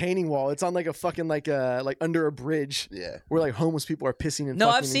dude. retaining wall. It's on like a fucking like under a bridge. Yeah. Where like homeless people are pissing and No,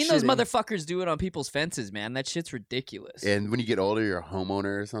 fucking I've seen and those shitting. motherfuckers do it on people's fences, man. That shit's ridiculous. And when you get older, you're a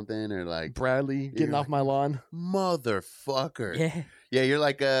homeowner or something, or like Bradley getting you're off my lawn. motherfucker. Yeah. Yeah, you're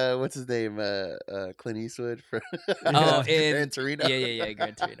like what's his name? Clint Eastwood for in Gran Torino. Yeah,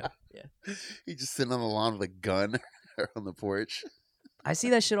 Gran Torino. Yeah. He's just sitting on the lawn with a gun on the porch. I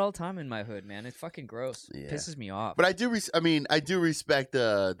see that shit all the time in my hood, man. It's fucking gross. Yeah. It pisses me off. But I do respect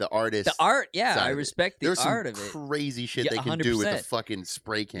the artist. The art, yeah, side I of it. respect the There's some art of it. crazy shit Yeah, they can do with a 100%. fucking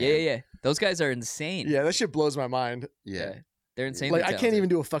spray can. Yeah. Those guys are insane. Yeah, that shit blows my mind. Yeah. They're insane. Like I can't even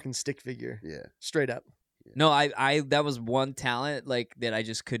do a fucking stick figure. Yeah. Straight up. No, I that was one talent like that I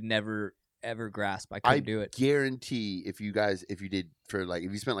just could never ever grasp. I couldn't do it. Guarantee if you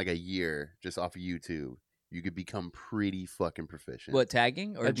spent like a year just off of YouTube, you could become pretty fucking proficient. What,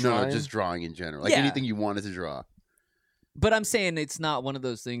 tagging or At No, drawing? just drawing in general. Like Yeah. anything you wanted to draw. But I'm saying it's not one of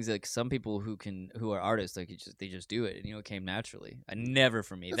those things like some people who are artists like they just do it and it came naturally. Never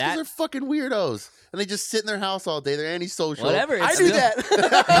for me. That's 'cause That they're fucking weirdos. And they just sit in their house all day. They're antisocial. whatever. It's I do still, that. It's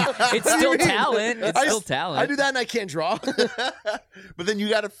What do you still mean? talent. It's I still s- talent. I do that and I can't draw. But then you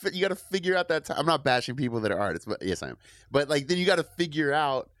gotta figure out that time. I'm not bashing people that are artists, but yes, I am. But like then you gotta figure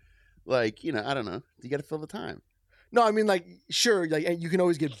out, like, you know, I don't know. You gotta fill the time. No, I mean like sure, like and you can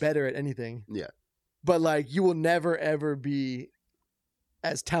always get better at anything. Yeah. But like you will never ever be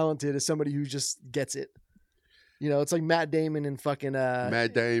as talented as somebody who just gets it. You know, it's like Matt Damon and fucking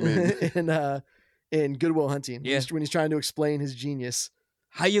Matt Damon. in Good Will Hunting. Yeah. When he's trying to explain his genius.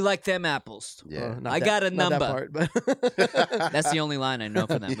 How you like them apples? Yeah. Not I got a not that number. part, but That's the only line I know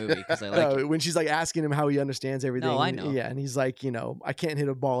from that movie because I like it. when she's like asking him how he understands everything. No, I and- know. Yeah, and he's like, you know, I can't hit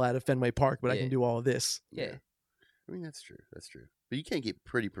a ball out of Fenway Park, but I Yeah. can do all of this. Yeah. I mean that's true. That's true. But you can't get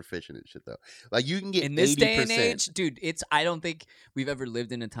pretty proficient at shit though. Like you can get In this 80%. day and age, dude, I don't think we've ever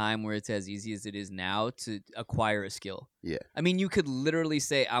lived in a time where it's as easy as it is now to acquire a skill. Yeah. I mean, you could literally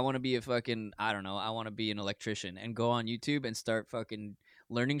say, I want to be I want to be an electrician and go on YouTube and start fucking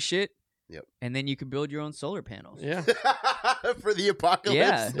learning shit. Yep. And then you could build your own solar panels. Yeah. For the apocalypse.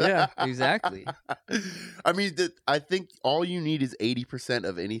 Yeah. Yeah. Exactly. I mean, I think all you need is 80%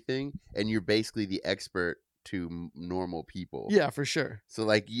 of anything, and you're basically the expert to normal people. Yeah, for sure. So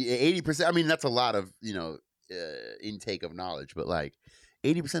like 80%. I mean, that's a lot of intake of knowledge, but like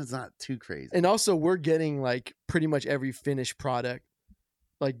 80% is not too crazy. And also we're getting like pretty much every finished product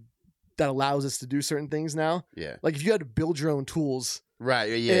like that allows us to do certain things now. Yeah. Like if you had to build your own tools,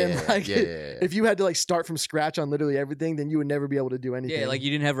 Right. Yeah. and, Yeah. like, yeah. if you had to like start from scratch on literally everything, then you would never be able to do anything. Yeah, like you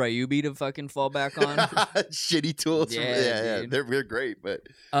didn't have Ryubi to fucking fall back on. Shitty tools. Yeah, dude. They're great, but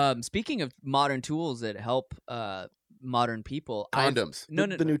Speaking of modern tools that help modern people, condoms.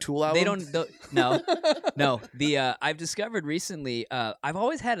 the new tool album. They don't. No. I've discovered recently. I've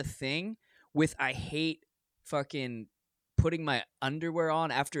always had a thing with I hate fucking putting my underwear on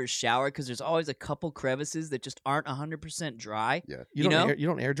after a shower because there's always a couple crevices that just aren't 100% dry. Yeah. You know? you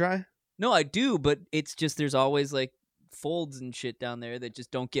don't air dry? No, I do, but it's just there's always like folds and shit down there that just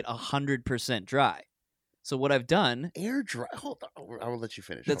don't get 100% dry. So what I've done, Air dry. Hold on. I will let you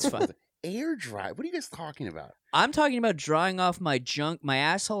finish. That's Hold on. fine. Air dry. What are you guys talking about? I'm talking about drying off my junk, my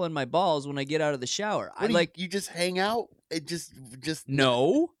asshole, and my balls when I get out of the shower. What I do like you just hang out. It just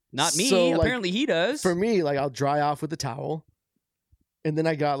no, not me. So, like, Apparently he does. For me, like I'll dry off with a towel. and then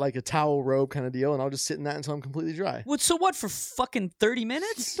I got like a towel robe kind of deal, and I'll just sit in that until I'm completely dry. What? So what for fucking 30 It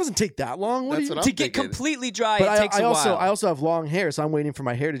minutes doesn't take that long. What That's do you? what to I'm get thinking. completely dry? But It takes a while. I also have long hair, so I'm waiting for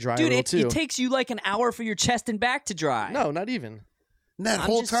my hair to dry a Dude, little too. it takes you like an hour for your chest and back to dry. No, not even. And that I'm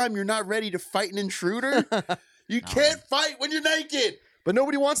whole just- time you're not ready to fight an intruder. You can't fight when you're naked. But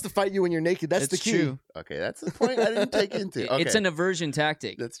nobody wants to fight you when you're naked. That's it's the key. true. Okay, that's the point I didn't take into. Okay. It's an aversion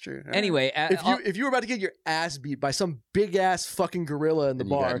tactic. That's true. All right. Anyway, If you were about to get your ass beat by some big ass fucking gorilla in the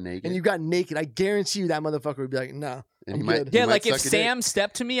And you got bar naked? and you got naked, I guarantee you that motherfucker would be like, "No, And I'm he might- good." yeah, might like if suck your dick. Sam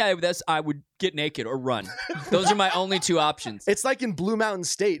stepped to me, I would get naked or run. Those are my only two options. It's like in Blue Mountain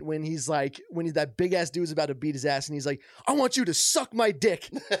State when that big ass dude's about to beat his ass and he's like, "I want you to suck my dick,"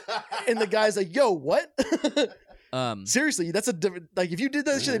 and the guy's like, "Yo, what?" Seriously, that's a different. Like if you did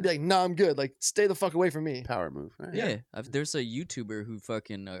that shit, they'd be like, "No, I'm good. Like stay the fuck away from me." Power move. All right. yeah, there's a YouTuber who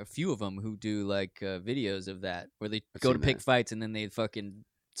fucking a few of them who do like videos of that where they I've go to seen pick that. fights and then they fucking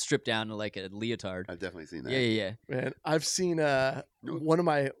strip down to like a leotard. I've definitely seen that. Yeah. Man, I've seen one of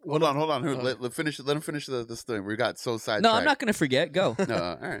my Hold on. Oh. Let him finish this thing. We got so sidetracked. No, I'm not gonna forget. Go. No,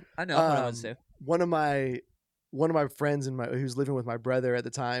 all right. I know what I want to say. one of my friends who's living with my brother at the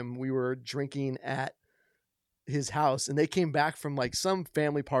time, we were drinking at his house and they came back from like some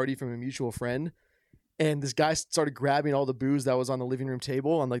family party from a mutual friend, and this guy started grabbing all the booze that was on the living room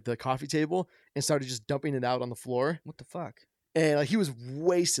table, on like the coffee table, and started just dumping it out on the floor, What the fuck? and like he was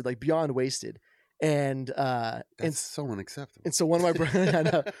wasted, like beyond wasted. And That's so unacceptable. and so one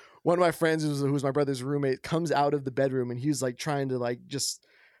of my friends who's my brother's roommate comes out of the bedroom and he was like trying to like just,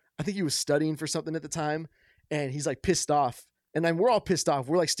 I think he was studying for something at the time, and he's like pissed off, and then we're all pissed off.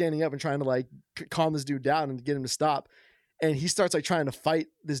 We're like standing up and trying to like calm this dude down and get him to stop, and he starts like trying to fight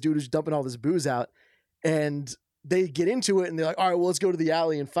this dude who's dumping all this booze out, and they get into it and they're like, all right, well, let's go to the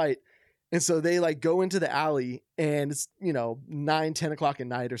alley and fight. And so they like go into the alley, and it's 9-10 o'clock at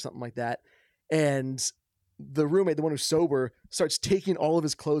night or something like that, and the roommate, the one who's sober, starts taking all of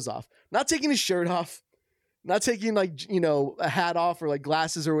his clothes off, not taking his shirt off, not taking like a hat off or like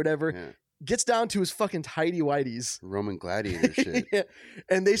glasses or whatever. Yeah. Gets down to his fucking tidy whities. Roman gladiator shit. Yeah.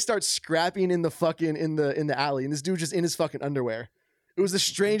 And they start scrapping in the fucking in the alley, and this dude just in his fucking underwear. It was the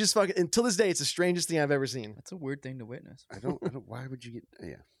strangest fucking, until this day, it's the strangest thing I've ever seen. That's a weird thing to witness. I don't. Why would you get?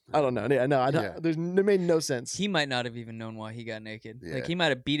 Yeah. I don't know. Yeah, no, I don't. Yeah. It made no sense. He might not have even known why he got naked. Yeah. Like he might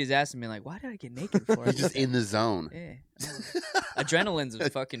have beat his ass and been like, "Why did I get naked for?" He's just in the zone. Yeah. Adrenaline's a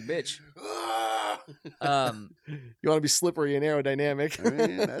fucking bitch. You want to be slippery and aerodynamic. I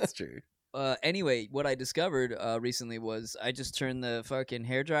mean, that's true. Anyway, what I discovered recently was I just turned the fucking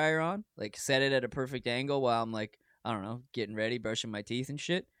hairdryer on, like set it at a perfect angle while I'm like, I don't know, getting ready, brushing my teeth and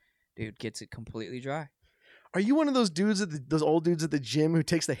shit. Dude, gets it completely dry. Are you one of those dudes those old dudes at the gym who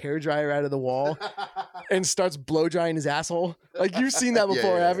takes the hairdryer out of the wall and starts blow drying his asshole? Like you've seen that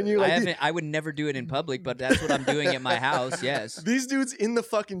before, Yeah. haven't you? I Like haven't. I would never do it in public, but that's what I'm doing at my house. Yes. these dudes in the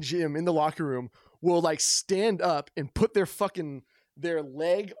fucking gym, in the locker room, will like stand up and put their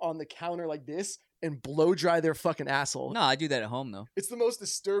leg on the counter like this and blow dry their fucking asshole. No, I do that at home though. It's the most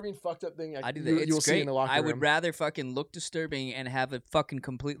disturbing, fucked up thing I do that. you'll It's see great. in the locker I room. would rather fucking look disturbing and have a fucking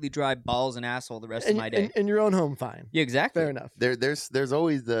completely dry balls and asshole the rest of and, my day. in your own home, fine. Yeah, exactly. Fair enough. There's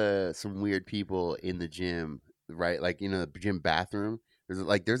always some weird people in the gym, right? Like the gym bathroom.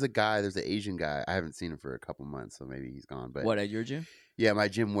 There's an Asian guy. I haven't seen him for a couple months, so maybe he's gone. But What, at your gym? yeah, my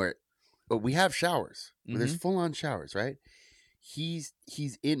gym but we have showers. Where There's Mm-hmm. full on showers, right? He's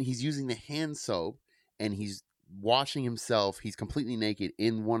using the hand soap and he's washing himself. He's completely naked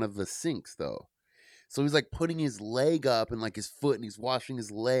in one of the sinks though. So he's like putting his leg up and like his foot, and he's washing his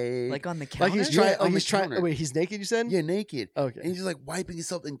leg. Like on the counter? Like he's Yeah, trying. on Like the he's trying. counter. Wait, he's naked. You said? yeah, naked. Okay. And he's just like wiping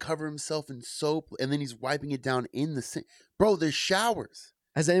himself and cover himself in soap, and then he's wiping it down in the sink. Bro, there's showers.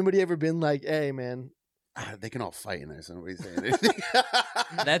 Has anybody ever been like, "Hey, man, They can all fight in there, so nobody's saying anything.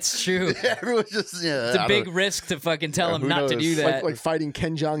 That's true. Everyone's just It's a big risk to fucking tell him who not to knows? do that. like fighting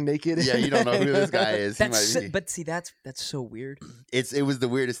Ken Jeong naked"? Yeah, you don't know who this guy is. He That's might be. but see, that's so weird. It was the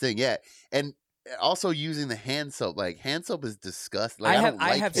weirdest thing, yeah. And also using the hand soap. Like hand soap is disgusting. Like, I I have- don't I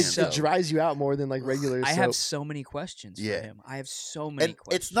like have hand It so- soap. dries you out more than like regular I soap. have so many questions Yeah. for him. I have so many And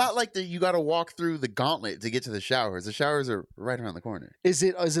questions. it's not like that you got to walk through the gauntlet to get to the showers. The showers are right around the corner. Is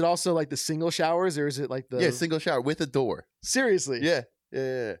it also like the single showers, or is it like the? Yeah, single shower with a door. Seriously. Yeah.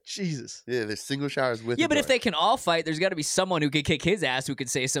 Yeah. Jesus. Yeah, there's single showers with Yeah, a but door. if they can all fight, there's got to be someone who could kick his ass who could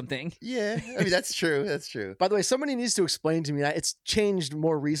say something. Yeah, I mean that's true. That's true. By the way, somebody needs to explain to me. It's changed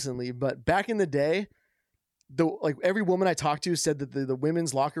more recently, but back in the day, every woman I talked to said that the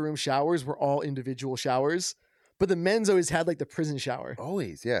women's locker room showers were all individual showers, but the men's always had like the prison shower.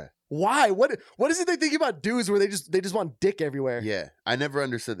 Always, yeah. Why? What is it they think about dudes where they just want dick everywhere? Yeah, I never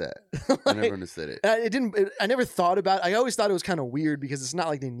understood that. I never understood it. I never thought about it. I always thought it was kind of weird because it's not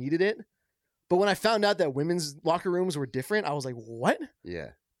like they needed it. But when I found out that women's locker rooms were different, I was like, what? Yeah.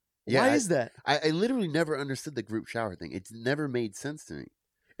 Why is that? I literally never understood the group shower thing. It's never made sense to me.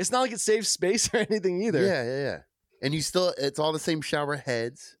 It's not like it saves space or anything either. Yeah. And it's all the same shower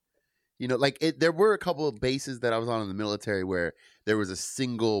heads. You know, like there were a couple of bases that I was on in the military where there was a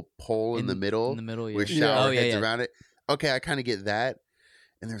single pole in the middle. In the middle, yeah. With shower heads yeah. around it. Okay, I kind of get that.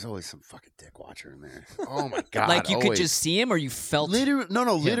 And there's always some fucking dick watcher in there. Oh my God. Like you could always. just see him or you felt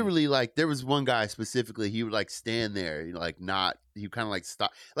Literally, like there was one guy specifically, he would like stand there, you know, like not, he kind of like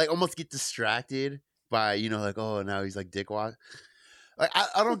stop, like almost get distracted by, you know, like, oh, now he's like dick watch. Like,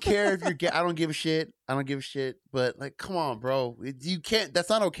 I don't care if you're I don't give a shit. I don't give a shit. But like, come on, bro. You can't, that's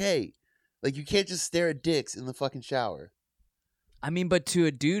not okay. Like, you can't just stare at dicks in the fucking shower. I mean, but to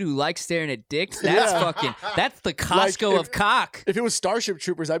a dude who likes staring at dicks, that's that's the Costco of cock. If it was Starship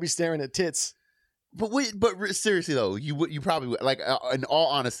Troopers, I'd be staring at tits. But seriously though, you probably would, like, in all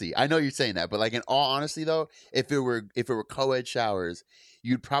honesty, I know you're saying that, but like in all honesty though, if it were co-ed showers,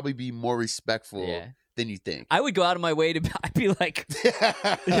 you'd probably be more respectful than you think. I would go out of my way to. I'd be like,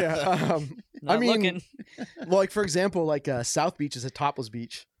 yeah. not looking. Well, like for example, like South Beach is a topless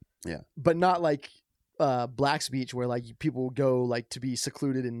beach. Yeah, but not like Black's Beach where like people go like to be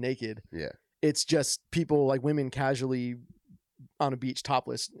secluded and naked. Yeah, it's just people like women casually on a beach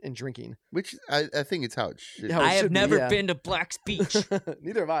topless and drinking. Which I think it's how it should. I have never been to Black's Beach.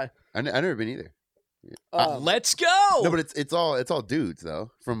 Neither have I. I've never been either. Let's go. No, but it's all dudes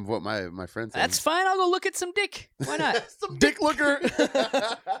though. From what my friends. That's fine. I'll go look at some dick. Why not? Some dick looker.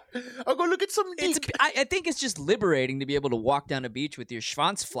 I'll go look at some dick. I think it's just liberating to be able to walk down a beach with your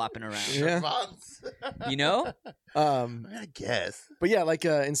schwanz flopping around. Yeah. You know. I guess. But yeah, like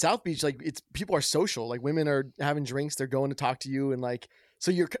in South Beach, like it's people are social. Like women are having drinks. They're going to talk to you, and like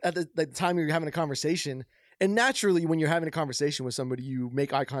so you're at the time you're having a conversation. And naturally, when you're having a conversation with somebody, you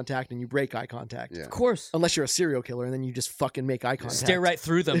make eye contact and you break eye contact. Yeah. Of course. Unless you're a serial killer, and then you just fucking make eye contact. Stare right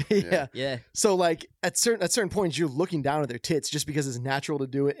through them. Yeah. So like at certain points, you're looking down at their tits just because it's natural to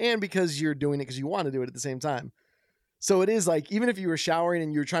do it, and because you're doing it because you want to do it at the same time. So it is like even if you were showering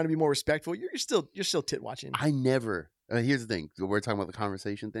and you're trying to be more respectful, you're still tit watching. I never. Here's the thing. We're talking about the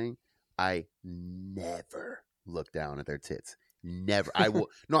conversation thing. I never look down at their tits. Never. I will.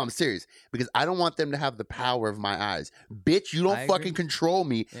 No, I'm serious because I don't want them to have the power of my eyes. Bitch, you don't fucking control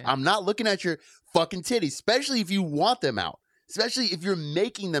me. Yeah. I'm not looking at your fucking titties, especially if you want them out. Especially if you're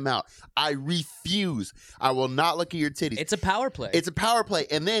making them out. I refuse. I will not look at your titties. It's a power play. It's a power play.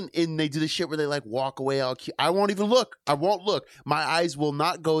 And then they do the shit where they like walk away all cute. I won't even look. I won't look. My eyes will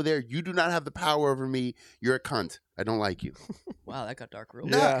not go there. You do not have the power over me. You're a cunt. I don't like you. Wow, that got dark real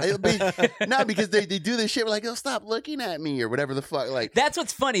quick. No, because they do this shit. We're like, oh, stop looking at me or whatever the fuck. Like that's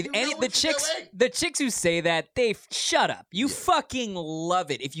what's funny. The chicks who say that, they shut up. You fucking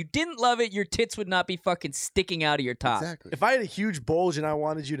love it. If you didn't love it, your tits would not be fucking sticking out of your top. Exactly. If I had a huge bulge and I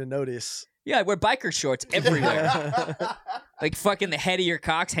wanted you to notice. Yeah, I wear biker shorts everywhere. Like fucking the head of your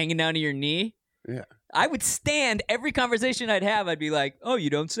cock's hanging down to your knee. Yeah. I would stand every conversation I'd have. I'd be like, "Oh, you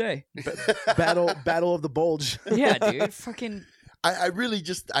don't say." Battle of the bulge. Yeah, dude. Fucking. I really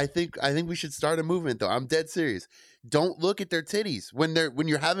just I think we should start a movement though. I'm dead serious. Don't look at their titties when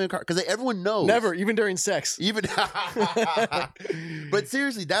you're having a car because everyone knows. Never, even during sex. Even. But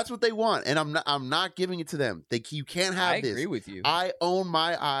seriously, that's what they want, and I'm not giving it to them. You can't have this. I agree with you. I own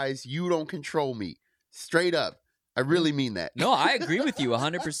my eyes. You don't control me. Straight up. I really mean that. No, I agree with you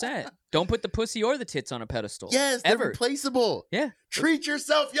 100%. Don't put the pussy or the tits on a pedestal. Yes, they're replaceable. Yeah. Treat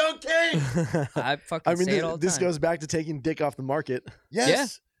yourself, young king. I fucking say it all the time. This goes back to taking dick off the market.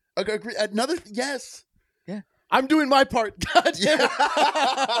 Yes. Yeah. Okay, yes. Yeah. I'm doing my part. God damn it.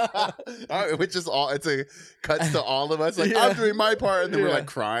 All right, which is all, it's a cuts to all of us. Like, I'm doing my part. And then we're like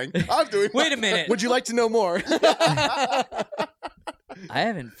crying. I'm doing Wait a minute. Would you like to know more? I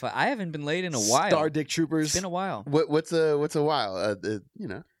haven't been laid in a while. Star Dick Troopers. It's been a while. What's a while? You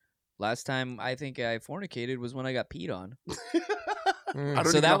know. Last time I think I fornicated was when I got peed on.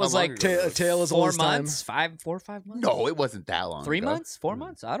 So that was like a tale as 4 months, 4 or 5 months. No, it wasn't that long. 3 ago. months, 4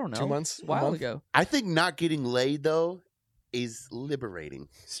 months. I don't know. 2 months, a while ago. I think not getting laid though is liberating.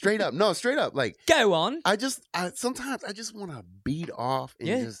 Straight up, no, straight up. Like, go on. Sometimes I just want to beat off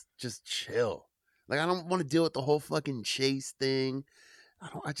and just chill. Like I don't want to deal with the whole fucking chase thing.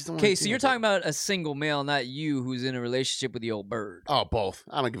 I just don't. Okay, so you're talking about a single male, not you, who's in a relationship with the old bird. Oh, both.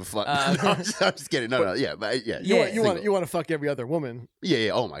 I don't give a fuck. Okay. I'm just kidding. No, yeah, but yeah. You single. want to fuck every other woman. Yeah.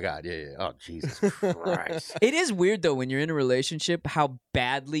 Oh my god. Yeah. Oh Jesus Christ. It is weird though when you're in a relationship how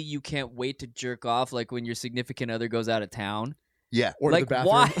badly you can't wait to jerk off, like when your significant other goes out of town. Yeah. Or Like to the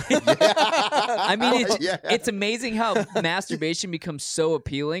bathroom. why? I mean, Yeah. it's amazing how masturbation becomes so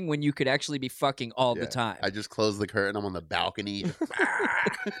appealing when you could actually be fucking all the time. I just closed the curtain. I'm on the balcony.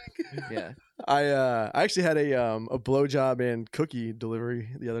 Yeah. I actually had a blowjob and cookie delivery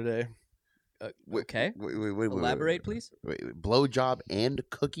the other day. Okay. Wait, Elaborate, please. Wait, blowjob and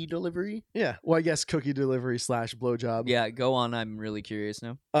cookie delivery? Yeah, well, I guess cookie delivery / blowjob. Yeah, go on. I'm really curious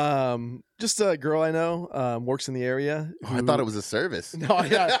now. Just a girl I know works in the area. Oh, I thought it was a service. No,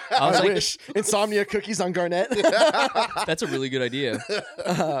 yeah, I was I like- wish. Insomnia cookies on Garnett. That's a really good idea.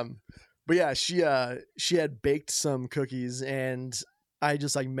 But yeah, she had baked some cookies, and I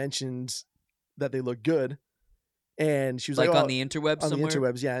just like mentioned that they look good, and she was Like like, on "Oh," the interwebs on somewhere. the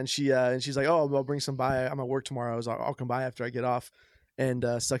interwebs, yeah. And she's like, "Oh, I'll bring some by. I'm at work tomorrow. I'll come by after I get off, and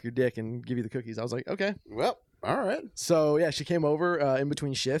suck your dick and give you the cookies." I was like, "Okay." Well, all right. So yeah, she came over in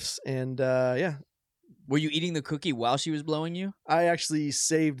between shifts, and yeah, Were you eating the cookie while she was blowing you? I actually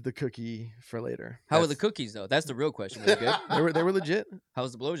saved the cookie for later. How were the That's- cookies though? That's the real question. Was it good? They were legit, How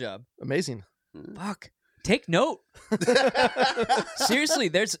was the blowjob? amazing. Fuck. Take note. Seriously,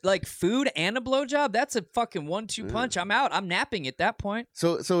 there's like food and a blowjob. That's a fucking 1-2 punch. I'm out. I'm napping at that point.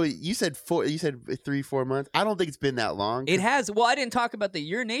 So you said 4. You said 3-4 months. I don't think it's been that long. It has. Well, I didn't talk about the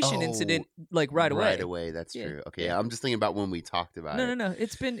urination incident like right away. Right away. That's Yeah. true. Okay, I'm just thinking about when we talked about it. No.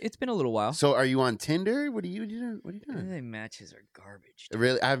 It's been a little while. So are you on Tinder? What are you doing? What are you doing? The matches are garbage. dude.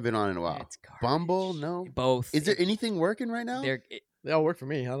 Really, I haven't been on in a while. It's garbage. Bumble, no. Both. Is there anything working right now? They all work for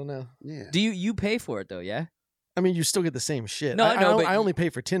me. I don't know. Yeah. Do you pay for it though? Yeah. I mean, you still get the same shit. No, I know, but I only pay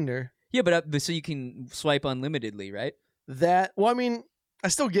for Tinder. Yeah, but so you can swipe unlimitedly, right? Well, I mean, I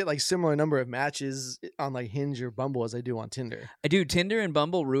still get like similar number of matches on like Hinge or Bumble as I do on Tinder. I do. Tinder and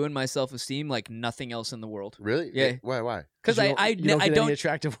Bumble ruin my self-esteem like nothing else in the world. Really? Yeah. Why? Because you I don't get don't any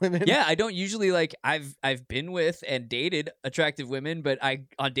attractive women. yeah, I don't usually like I've been with and dated attractive women, but I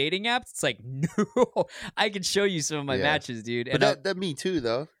on dating apps it's like no, I can show you some of my Yeah. matches, dude. But And that me too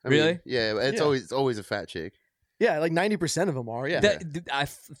though. I Really? mean, yeah. It's Yeah. always a fat chick. Yeah, like 90% of them are. Yeah,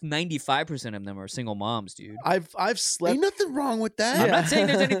 95% of them are single moms, dude. I've slept. Ain't nothing wrong with that. I'm Yeah. not saying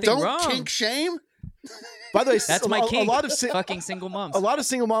there's anything Don't wrong. kink shame. By the way, That's a, my a kink. lot of fucking single moms. a lot of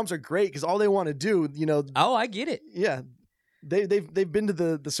single moms are great because all they want to do, Oh, I get it. yeah, they've been to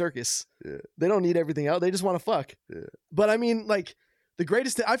the circus. Yeah. They don't need everything else. They just want to fuck. Yeah. But I mean, like the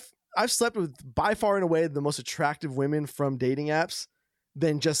greatest thing I've slept with by far and away the most attractive women from dating apps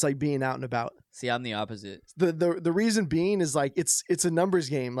than just like being out and about. See, I'm the opposite. The reason being is like it's a numbers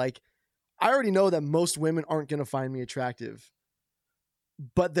game. Like I already know that most women aren't going to find me attractive,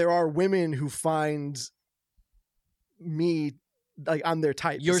 but there are women who find me like I'm their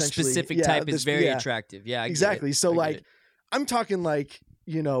type. Your essentially. specific Yeah, type is this- very yeah, attractive. Yeah, I get exactly. it. So I get like it. I'm talking like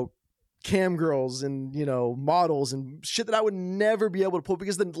cam girls and models and shit that I would never be able to pull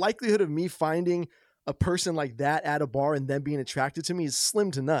because the likelihood of me finding a person like that at a bar and them being attracted to me is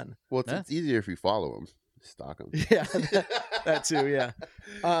slim to none. Well, it's, Yeah. it's easier if you follow them, stalk them. Yeah, that too. Yeah.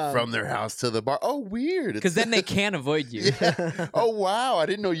 From their house to the bar. Oh, weird. because then they can't avoid you. Yeah. Oh wow! I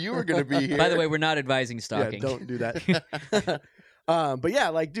didn't know you were gonna be here. By the way, we're not advising stalking. Yeah, don't do that. But yeah,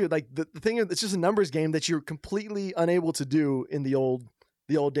 like, dude, like the thing is, it's just a numbers game that you're completely unable to do in the old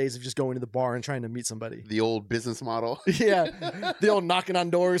days of just going to the bar and trying to meet somebody. the old business model. Yeah, the old knocking on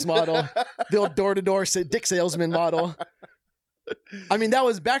doors model, the old door-to-door dick salesman model. I mean, that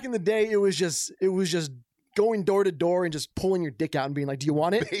was back in the day. It was just going door to door and just pulling your dick out and being like, "Do you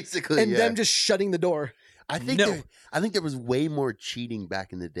want it?" Basically, And yeah. them just shutting the door. I think No. I think there was way more cheating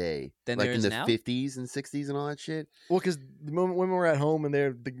back in the day, Than like there in is the now? 50s and 60s and all that shit. Well, because the women were at home and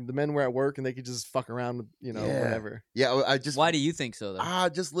the men were at work and they could just fuck around with Yeah. whatever. Yeah, I just Why do you think so, though?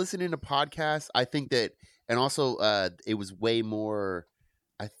 just listening to podcasts. I think that, and also it was way more.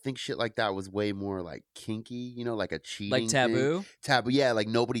 I think shit like that was way more like kinky, like a cheating, Like thing. taboo? Taboo, yeah. Like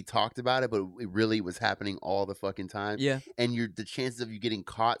nobody talked about it, but it really was happening all the fucking time. Yeah. And the chances of you getting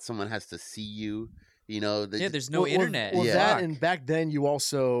caught, someone has to see you. Yeah, there's no internet. Well, Yeah. that Fuck. and back then you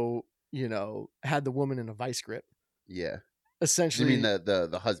also had the woman in a vice grip. yeah. Essentially, You mean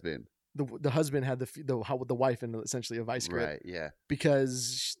the husband, the husband had the wife in essentially a vice grip right? Yeah,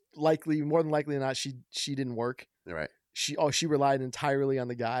 because more than likely not she didn't work. right. She relied entirely on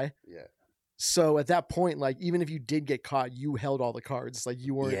the guy. Yeah. So at that point, like even if you did get caught, you held all the cards. Like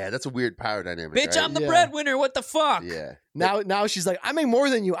you weren't. Yeah, that's a weird power dynamic. Bitch, right? I'm the Yeah. breadwinner. What the fuck? Yeah. Now she's like, I make more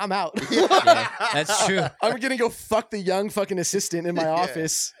than you. I'm out. Yeah, that's true. I'm gonna go fuck the young fucking assistant in my Yeah.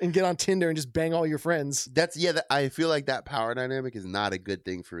 office and get on Tinder and just bang all your friends. I feel like that power dynamic is not a good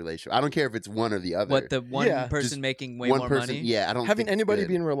thing for relationship. I don't care if it's one or the other. What, the one Yeah. person Just making way one more person, money? yeah, I don't Having think it's anybody good.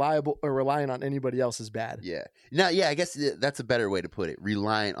 being reliable or relying on anybody else is bad. Yeah. No, yeah, I guess that's a better way to put it.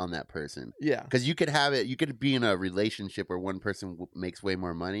 Reliant on that person. Yeah. Because you could be in a relationship where one person makes way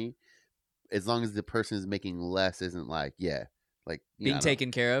more money, as long as the person is making less isn't like, yeah. Like Being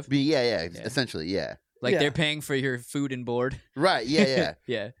taken care of? yeah, essentially, yeah. Like Yeah. they're paying for your food and board? Right, yeah.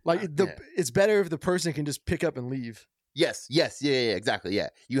 Yeah. Like Yeah. it's better if the person can just pick up and leave. Yes, yeah, exactly, yeah.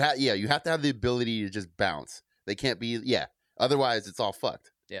 You have to have the ability to just bounce. They can't be, otherwise it's all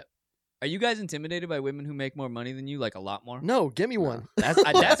fucked. Are you guys intimidated by women who make more money than you? Like a lot more? No, get me one. That's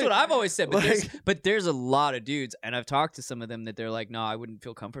what I've always said. But, Like- there's a lot of dudes, and I've talked to some of them that they're like, no, I wouldn't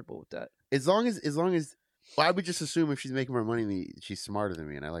feel comfortable with that. As long as well, I would just assume if she's making more money than me, she's smarter than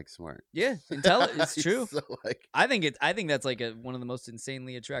me, and I like smart. Yeah, it's true. So, like, I think that's like one of the most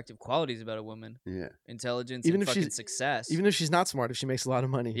insanely attractive qualities about a woman: yeah. intelligence Even and if fucking she's- success. Even if she's not smart, if she makes a lot of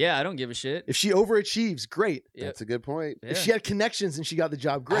money. Yeah, I don't give a shit. If she overachieves, great. Yep. That's a good point. Yeah. If she had connections and she got the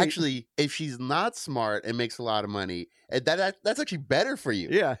job, great. Actually, if she's not smart and makes a lot of money, that's actually better for you.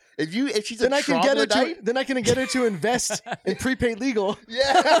 yeah. If she's Then a I can get her to troglodyte- then I can get her to invest in prepaid legal.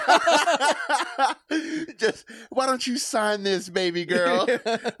 Yeah. Just why don't you sign this, baby girl?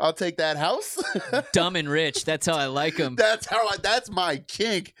 I'll take that house. Dumb and rich. That's how I like them. That's my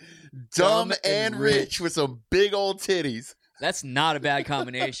kink. Dumb and rich with some big old titties. That's not a bad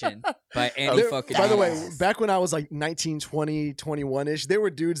combination by any There- fucking. by the way, means. back when I was like 19, 20, 21-ish, there were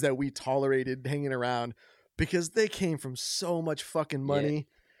dudes that we tolerated hanging around because they came from so much fucking money.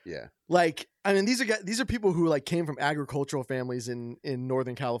 Yeah. Like, I mean, these are people who like came from agricultural families in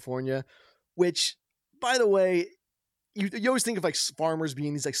Northern California, which, by the way, you always think of like farmers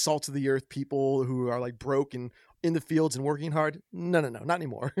being these like salt of the earth people who are like broke and in the fields and working hard. No, not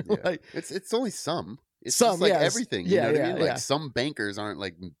anymore. Yeah. Like, It's only some. It's Some, just like yes. everything. Yeah, You know what I yeah, mean? Like yeah. some bankers aren't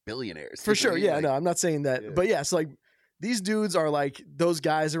like billionaires. for You know sure. what I mean? Yeah, Like, no, I'm not saying that. Yeah. But yeah, so like these dudes are like those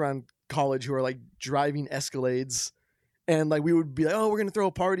guys around college who are like driving Escalades. And like we would be like, oh, we're gonna throw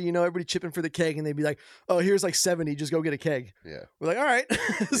a party, everybody chipping for the keg, and they'd be like, oh, here's like 70, just go get a keg. Yeah. We're like, all right.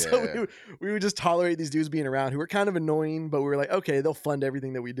 So Yeah. we would just tolerate these dudes being around who were kind of annoying, but we were like, okay, they'll fund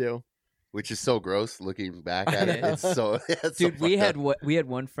everything that we do. Which is so gross looking back at it. I It's so it's dude, so we fucked up. had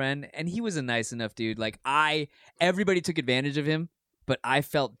one friend, and he was a nice enough dude. Like everybody took advantage of him, but I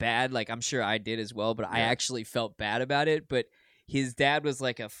felt bad. Like I'm sure I did as well, but I Yeah. actually felt bad about it. But his dad was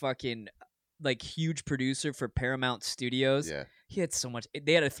like a fucking like huge producer for Paramount Studios. Yeah. He had so much.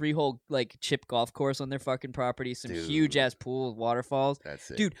 They had a 3-hole like chip golf course on their fucking property, some huge ass pool with waterfalls.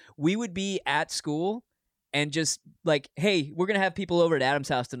 That's it. Dude, we would be at school and just like, hey, we're gonna have people over at Adam's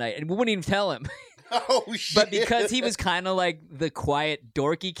house tonight, and we wouldn't even tell him. Oh shit. But because he was kind of like the quiet,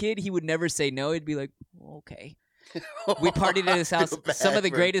 dorky kid, he would never say no. He'd be like, okay. We partied at his house. Feel bad Some of the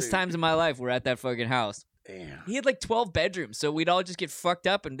for him, greatest dude. times of my life were at that fucking house. Damn. He had like 12 bedrooms, so we'd all just get fucked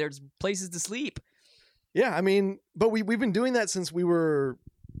up and there's places to sleep. Yeah, I mean, but we've been doing that since we were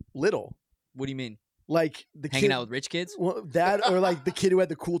little. What do you mean? Like the Hanging kid, out with rich kids? well, that or like the kid who had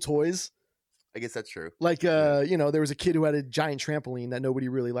the cool toys. I guess that's true. Like, there was a kid who had a giant trampoline that nobody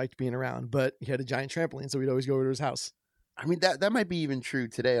really liked being around, but he had a giant trampoline, so we'd always go over to his house. I mean that might be even true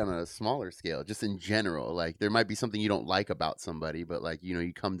today on a smaller scale, just in general. Like there might be something you don't like about somebody, but like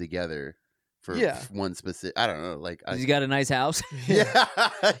you come together for Yeah. one specific. I don't know. Like You got a nice house? yeah,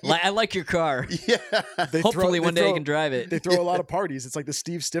 I like your car. yeah. Hopefully one day you can drive it. They throw a lot of parties. It's like the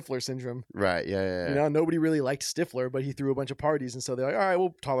Steve Stifler syndrome. Right. Yeah. You know, nobody really liked Stifler, but he threw a bunch of parties, and so they're like, all right,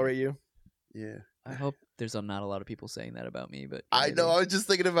 we'll tolerate you. Yeah. I hope there's not a lot of people saying that about me, but I maybe. know. I was just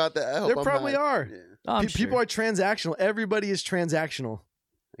thinking about that. I hope There I'm probably not- are. Yeah. Oh, I'm People sure. are transactional. Everybody is transactional.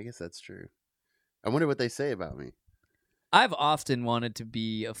 I guess that's true. I wonder what they say about me. I've often wanted to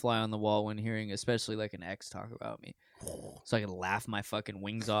be a fly on the wall when hearing, especially like an ex talk about me, so I can laugh my fucking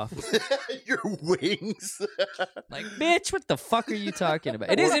wings off. Your wings. Like, bitch, what the fuck are you talking about?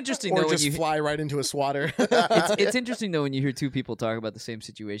 It is interesting Or though when just you. fly right into a swatter. It's interesting though when you hear two people talk about the same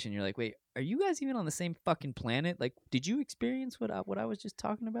situation. You're like, wait, are you guys even on the same fucking planet? Like, did you experience what I was just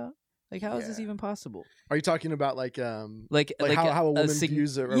talking about? Like, how is this Yeah. even possible? Are you talking about like Like how a woman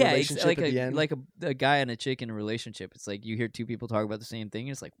views a relationship like at the end? like a guy and a chick in a relationship. It's like you hear two people talk about the same thing.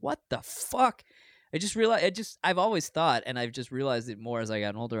 And it's like, what the fuck? I just realized. I've always thought, and I've just realized it more as I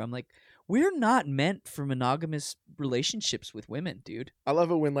got older. I'm like, we're not meant for monogamous relationships with women, dude. I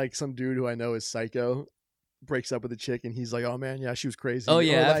love it when like some dude who I know is psycho breaks up with a chick and he's like, oh man, yeah, she was crazy. Oh Or,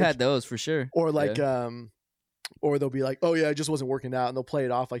 yeah, I've like- had those for sure. Or like Or they'll be like, "Oh yeah, it just wasn't working out," and they'll play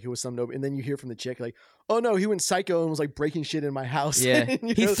it off like it was some no. And then you hear from the chick like, "Oh no, he went psycho and was like breaking shit in my house." Yeah,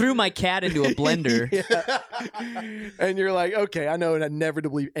 he threw my cat into a blender. And you're like, "Okay, I know never to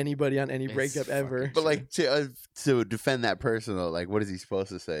believe anybody on any breakup ever." But like to defend that person though, like what is he supposed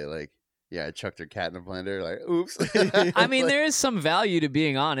to say? Like, yeah, I chucked her cat in a blender. Like, oops. I mean, there is some value to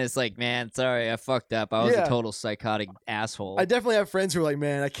being honest. Like, man, sorry, I fucked up. I was a total psychotic asshole. I definitely have friends who are like,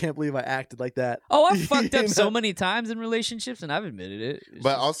 "Man, I can't believe I acted like that." Oh, I've fucked up so many times in relationships, and I've admitted it.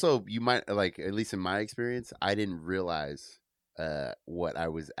 But also, you might like, at least in my experience, I didn't realize what I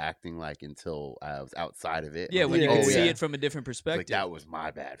was acting like until I was outside of it. Yeah, when you can see it from a different perspective. Like, that was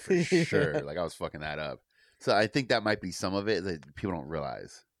my bad for sure. Like I was fucking that up. So I think that might be some of it that people don't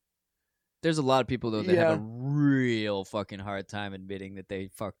realize. There's a lot of people though that have a real fucking hard time admitting that they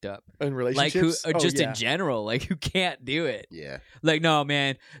fucked up in relationships, like who, in general, like who can't do it. Yeah, like no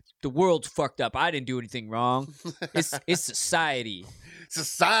man, the world's fucked up. I didn't do anything wrong. It's society.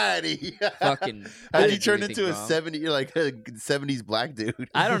 Society. Fucking. How did you turn into a 70? You're like a 70s black dude.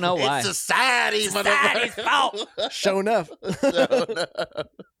 I don't know why. It's society. Society's fault. Showing up.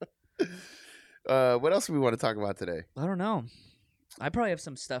 What else do we want to talk about today? I don't know. I probably have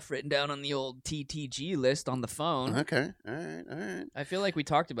some stuff written down on the old TTG list on the phone. Okay. All right. I feel like we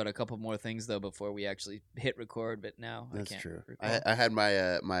talked about a couple more things, though, before we actually hit record, but now That's I can't true. recall. I had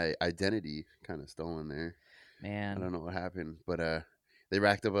my my identity kind of stolen there. Man. I don't know what happened, but they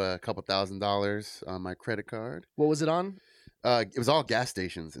racked up a couple $1,000s on my credit card. What was it on? It was all gas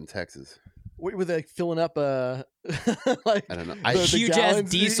stations in Texas. Were they filling up like I don't know. A huge-ass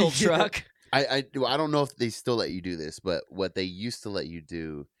diesel truck. I don't know if they still let you do this, but what they used to let you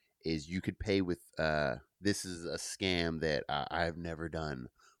do is you could pay with this is a scam that I've never done,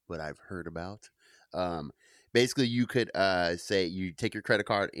 but I've heard about. Basically, you could say you take your credit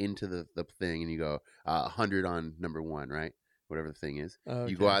card into the thing and you go 100 on number one, right? Whatever the thing is. Okay.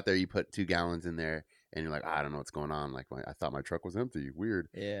 You go out there, you put 2 gallons in there, and you're like, I don't know what's going on. Like, I thought my truck was empty. Weird.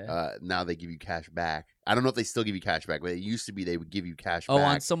 Yeah. Now they give you cash back. I don't know if they still give you cash back, but it used to be they would give you cash back. Oh,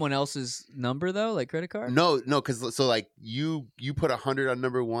 on someone else's number though, like credit card? No, because so like you put 100 on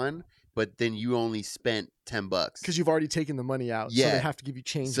number one, but then you only spent $10 because you've already taken the money out. Yeah. So they have to give you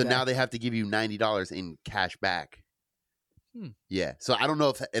change. So back. now they have to give you $90 in cash back. Yeah. So I don't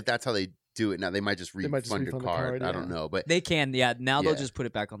know if that's how they do it now. They might just refund your card. I don't know, but they can. Yeah. Now they'll just put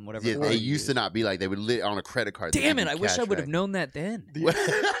it back on whatever. Yeah, they used to not be like they would on a credit card. Damn it! I wish I would have known that then.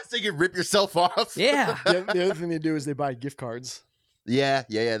 So you could rip yourself off. Yeah. The other thing they do is they buy gift cards. Yeah.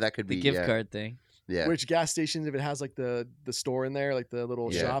 That could be the gift card thing. Yeah. Which gas stations, if it has like the store in there, like the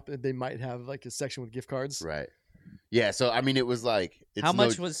little shop, they might have like a section with gift cards. Right. Yeah. So I mean, it was like how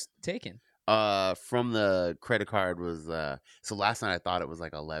much was taken? From the credit card was so last night I thought it was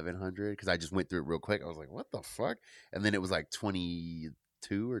like 1,100 because I just went through it real quick. I was like, what the fuck? And then it was like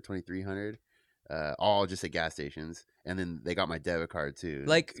 2,200 or 2,300, all just at gas stations. And then they got my debit card too.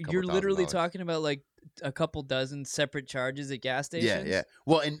 Like you're literally talking about like a couple dozen separate charges at gas stations. Yeah.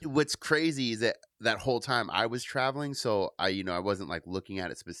 Well, and what's crazy is that whole time I was traveling, so I wasn't like looking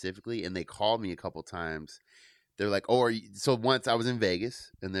at it specifically, and they called me a couple times. They're like, "Oh, so once I was in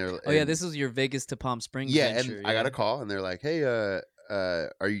Vegas, and they're yeah, this is your Vegas to Palm Springs venture, and I got a call, and they're like, "Hey, are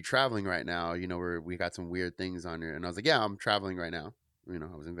you traveling right now? We got some weird things on here." And I was like, "Yeah, I'm traveling right now.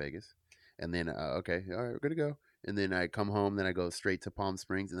 I was in Vegas." And then okay, all right, we're good to go. And then I come home, then I go straight to Palm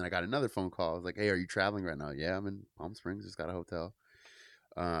Springs, and then I got another phone call. I was like, "Hey, are you traveling right now?" "Yeah, I'm in Palm Springs. Just got a hotel."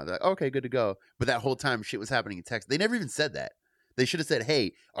 They're like, "Okay, good to go." But that whole time, shit was happening in Texas. They never even said that. They should have said,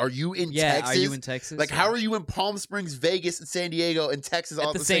 "Hey, are you in Texas? Are you in Texas? Like, how are you in Palm Springs, Vegas, and San Diego, and Texas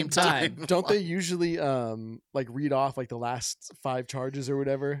all at the same time?" Don't they usually like read off like the last 5 charges or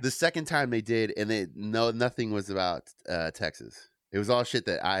whatever? The second time they did, and nothing was about Texas. It was all shit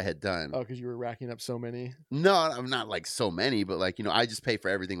that I had done. Oh, because you were racking up so many. No, I'm not like so many, but like I just pay for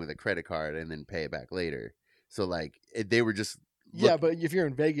everything with a credit card and then pay it back later. So like they were just. Yeah, but if you're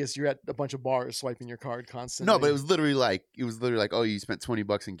in Vegas, you're at a bunch of bars swiping your card constantly. No, but it was literally like, oh, you spent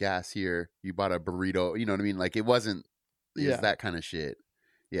 $20 in gas here. You bought a burrito. You know what I mean? Like it wasn't. It was that kind of shit.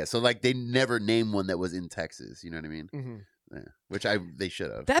 Yeah. So like they never named one that was in Texas. You know what I mean? Mm-hmm. Yeah. Which they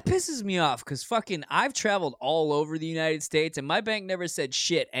should have. That pisses me off because fucking I've traveled all over the United States and my bank never said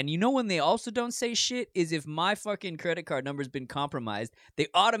shit. And you know when they also don't say shit is if my fucking credit card number's been compromised, they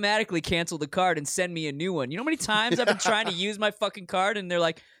automatically cancel the card and send me a new one. You know how many times I've been trying to use my fucking card and they're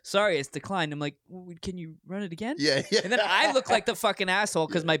like, "Sorry, it's declined." I'm like, well, "Can you run it again?" Yeah. And then I look like the fucking asshole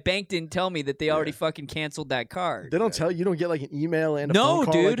because my bank didn't tell me that they already fucking canceled that card. They don't tell you. You don't get like an email and a phone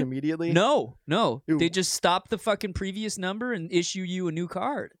call like immediately. No. Ew. They just stop the fucking previous number and issue you a new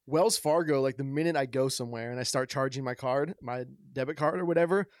card. Wells Fargo, like the minute I go somewhere and I start charging my card, my debit card or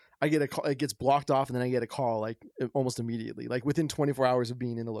whatever, I get a call, it gets blocked off, and then I get a call like almost immediately, like within 24 hours of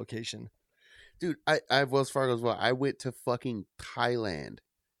being in the location. Dude, I have Wells Fargo as well. I went to fucking Thailand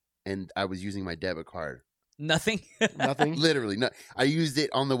and I was using my debit card. Nothing. Nothing. Literally, no. I used it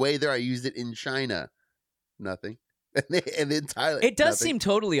on the way there. I used it in China. Nothing. And in Thailand. It does nothing. seem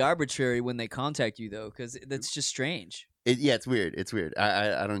totally arbitrary when they contact you, though, because that's just strange. Yeah, it's weird. It's weird.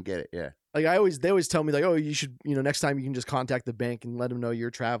 I don't get it. Yeah. Like they always tell me like, oh, you should, next time you can just contact the bank and let them know you're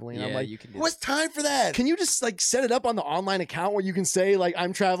traveling. And Yeah, I'm like, you can do What's time for that? can you just like set it up on the online account where you can say like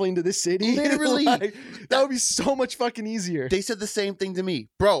I'm traveling to this city? Literally. Like, that would be so much fucking easier. They said the same thing to me.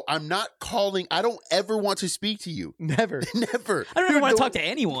 Bro, I'm not calling. I don't ever want to speak to you. Never. Never. I don't ever Dude, want to the- talk to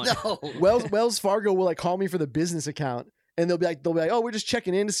anyone. No. Wells Fargo will like call me for the business account, and they'll be like, oh, we're just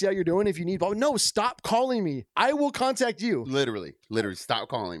checking in to see how you're doing. If you need, no, stop calling me. I will contact you. Literally. Stop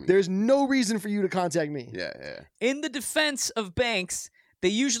calling me. There's no reason for you to contact me. Yeah. In the defense of banks, they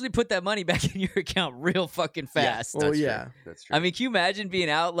usually put that money back in your account real fucking fast. Well, That's yeah. true. That's true. I mean, can you imagine being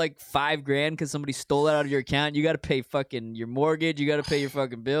out like $5,000 because somebody stole it out of your account? You got to pay fucking your mortgage. You got to pay your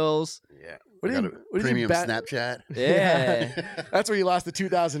fucking bills. yeah. What I did got you- a what did you premium bat- Snapchat. Yeah. That's where you lost the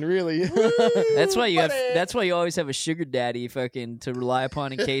 2,000. Really. That's why you have. Buddy. That's why you always have a sugar daddy, fucking, to rely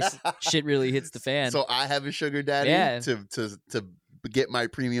upon in case shit really hits the fan. So I have a sugar daddy Yeah. to get my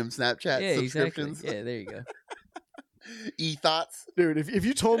premium Snapchat yeah, exactly. subscriptions. Yeah, there you go. E-thoughts. Dude, if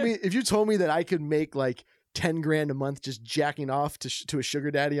you told me that I could make like 10 grand a month just jacking off to a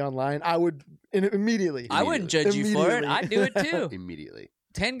sugar daddy online, I would immediately. I wouldn't judge you for it. Immediately. I'd do it too. Immediately.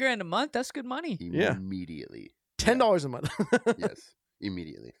 $10,000 a month. That's good money. Yeah. Immediately. $10 a month. Yes.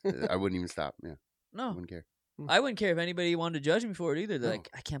 Immediately. I wouldn't even stop. Yeah. I No, wouldn't care. I wouldn't care if anybody wanted to judge me for it either. They're No. like,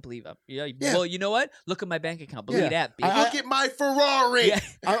 I can't believe I'm. Yeah. Yeah. Well, you know what? Look at my bank account. Believe Yeah. that. Bitch. Look at my Ferrari. Yeah.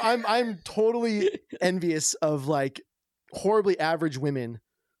 I'm totally envious of like horribly average women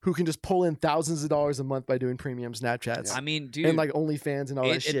who can just pull in thousands of dollars a month by doing premium Snapchats I mean, dude. and like OnlyFans and all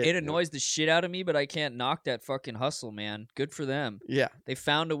that shit. It annoys the shit out of me, but I can't knock that fucking hustle, man. Good for them. Yeah, They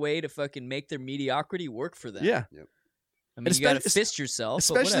found a way to fucking make their mediocrity work for them. yeah. I mean, And you got to espe- fist yourself.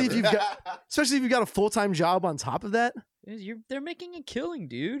 especially if but especially if you've got a full time job on top of that. they're making a killing,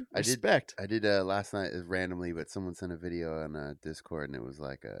 dude. I did Respect. I did last night randomly, but someone sent a video on Discord, and it was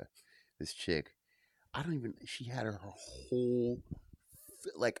like this chick. She had her whole,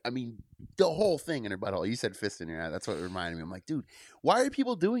 the whole thing in her butthole. You said fist in your eye. That's what it reminded me. I'm like, dude, why are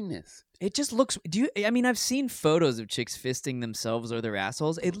people doing this? It just looks. I've seen photos of chicks fisting themselves or their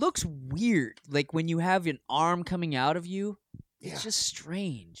assholes. It looks weird. Like when you have an arm coming out of you, Yeah. it's just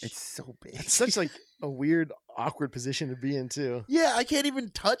strange. It's so big. It's such like a weird, awkward position to be in too. Yeah, I can't even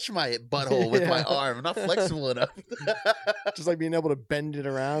touch my butthole with my Yeah. arm. I'm not flexible enough. Just like being able to bend it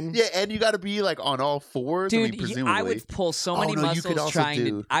around. Yeah, and you got to be like on all fours. Dude, presumably. I would pull so many no, you could muscles also trying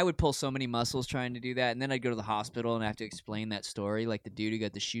do- to. I would pull so many muscles trying to do that, and then I'd go to the hospital and have to explain that story, like the dude who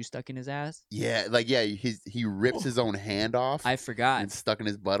got the shoe stuck in his ass. Yeah, he rips his own hand off. I forgot. and stuck in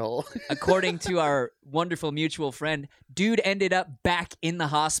his butthole. According to our wonderful mutual friend, dude ended up back in the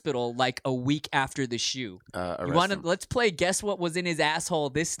hospital like a week after the shoe. You want to? Let's play guess what was in his asshole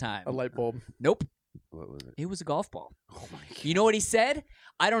this time. A light bulb. Nope, What was it? it was a golf ball. Oh my god! You know what he said?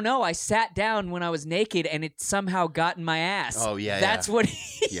 I don't know. I sat down when I was naked and it somehow got in my ass. Oh, yeah, That's what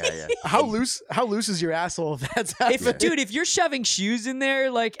he. Yeah. How loose is your asshole if that's happening? If dude, if you're shoving shoes in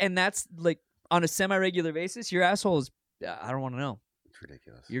there, like, and that's like on a semi-regular basis, your asshole is. I don't want to know. It's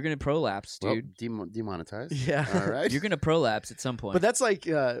ridiculous. You're gonna prolapse, Well, dude. demonetized. Yeah. All right. You're gonna prolapse at some point. But that's like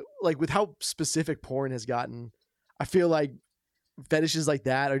with how specific porn has gotten, I feel like fetishes like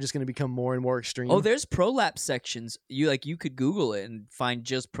that are just going to become more and more extreme. oh, there's prolapse sections. You could Google it and find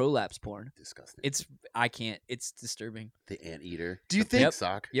just prolapse porn. Disgusting. I can't. It's disturbing. The anteater. Do you the think- pig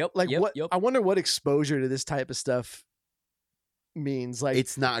sock? Yep. like yep, what? Yep. I wonder what exposure to this type of stuff means. Like,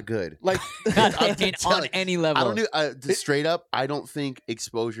 It's not good. like Not I'm on telling- any level. I don't do straight up. I don't think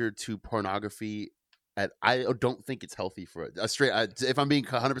exposure to pornography. I don't think it's healthy for it. If I'm being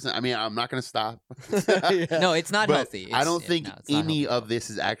 100%, I mean, I'm not going to stop. Yeah. No, it's not But healthy. I It's- don't think no, it's not any healthy. of this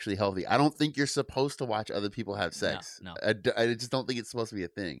is actually healthy. I don't think you're supposed to watch other people have sex. No. I just don't think it's supposed to be a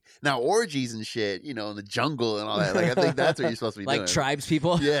thing. Now, orgies and shit, in the jungle and all that. Like, I think that's what you're supposed to be like doing. tribes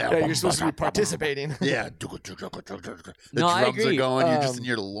people. Yeah. Yeah, you're supposed to be participating. Yeah. The No, I drums are agree. going. You're just Um, in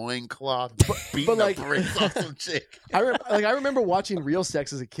your loincloth beating but, like- the brakes off some chick. I remember watching real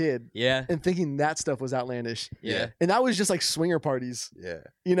sex as a kid Yeah. and thinking that stuff was outlandish, Yeah. and that was just like swinger parties. Yeah.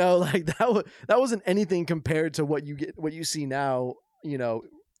 Like that wasn't anything compared to what you see now.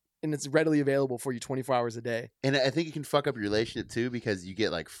 and it's readily available for you 24 hours a day. And I think it can fuck up your relationship too because you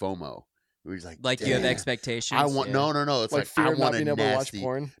get like FOMO. Where you're like you have "Damn, expectations. I want no. It's like fear I of want not a being able to watch nasty.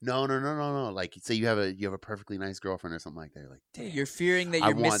 porn. No. Like say you have a perfectly nice girlfriend or something like that. You're like, damn, You're fearing that I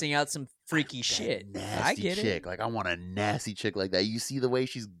you're want missing out some freaky that shit. Nasty I get chick. it. Like I want a nasty chick like that. You see the way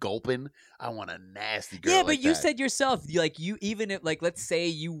she's gulping. I want a nasty girl. Yeah, but like you that. said yourself, like you even if like let's say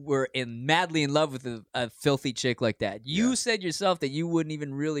you were madly in love with a filthy chick like that. You said yourself that you wouldn't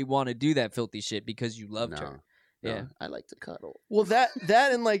even really want to do that filthy shit because you loved her. No, Yeah, I like to cuddle. Well, that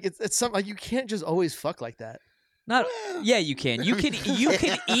and like it's something like you can't just always fuck like that. not. Yeah, you can. You can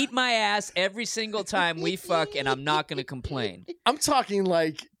eat my ass every single time we fuck, and I'm not gonna complain. I'm talking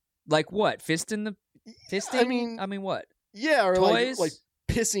like Like what? Fisting? I mean what? yeah, or Toys? like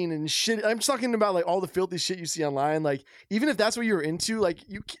pissing and shit. I'm just talking about like all the filthy shit you see online. Like even if that's what you're into, like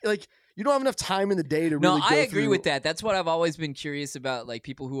you don't have enough time in the day to No, really. I go agree through. with that. That's what I've always been curious about, like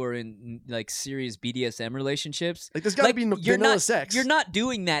people who are in like serious BDSM relationships. Like there's got to be vanilla sex. You're not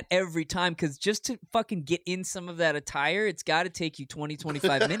doing that every time because just to fucking get in some of that attire, it's got to take you 20,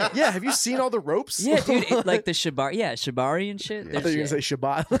 25 minutes. Yeah, have you seen all the ropes? Yeah, dude, like the shibari and shit. Yeah. I thought you were gonna say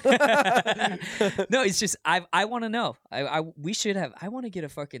Shabbat. No, it's just I want to know. We should have. I want to get a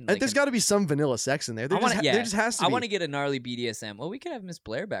fucking. Like, There's got to be some vanilla sex in there. There just has to be. I want to get a gnarly BDSM. Well, we could have Miss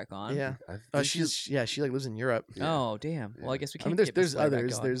Blair back on. Yeah. I think She like lives in Europe. Yeah. Oh damn. Well, I guess we I can't. mean, get there's Miss Blair back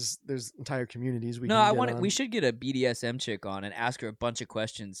others. on. There's entire communities. No, I want. We should get a BDSM chick on and ask her a bunch of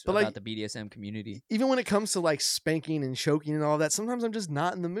questions But, about like, the BDSM community. Even when it comes to like spanking and choking and all that, sometimes I'm just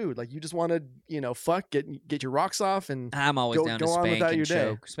not in the mood. Like you just want to, fuck, get your rocks off, and I'm always go- down to go on spank without and your day.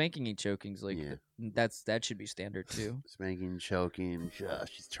 choke. Spanking and choking's like Yeah. that should be standard too. spanking, choking,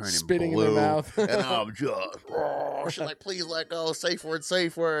 just she's turning Spitting in blue, their mouth. and I'm just she's like, please let go, safe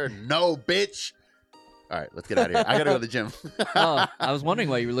word. No, bitch. All right, let's get out of here. I gotta go to the gym. Oh, I was wondering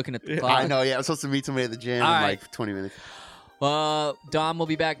why you were looking at the clock. I know. Yeah, I'm supposed to meet somebody at the gym All in right. like 20 minutes. Dom will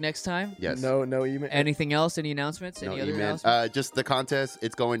be back next time. Yes. no email. Anything else? Any announcements? No Any other email. announcements? Just the contest.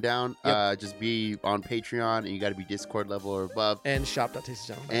 It's going down. Yep. Just be on Patreon, and you got to be Discord level or above. And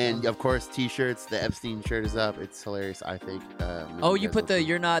shop.tastychannel.com. And of course, T-shirts. The Epstein shirt is up. It's hilarious. I think. Oh, if you guys put want the to-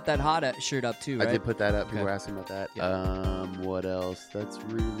 "You're Not That Hot" shirt up too, right? I did put that up. People Okay. were asking about that. Yeah. What else? That's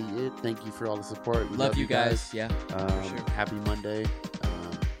really it. Thank you for all the support. We Love you guys. Yeah. sure. Happy Monday.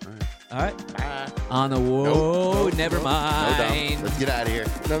 All right. Bye. On the whoa. Nope. Never No, Dom. mind. Let's get out of here.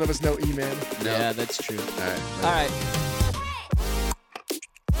 None of us know email. No. Yeah, that's true. All right. All right.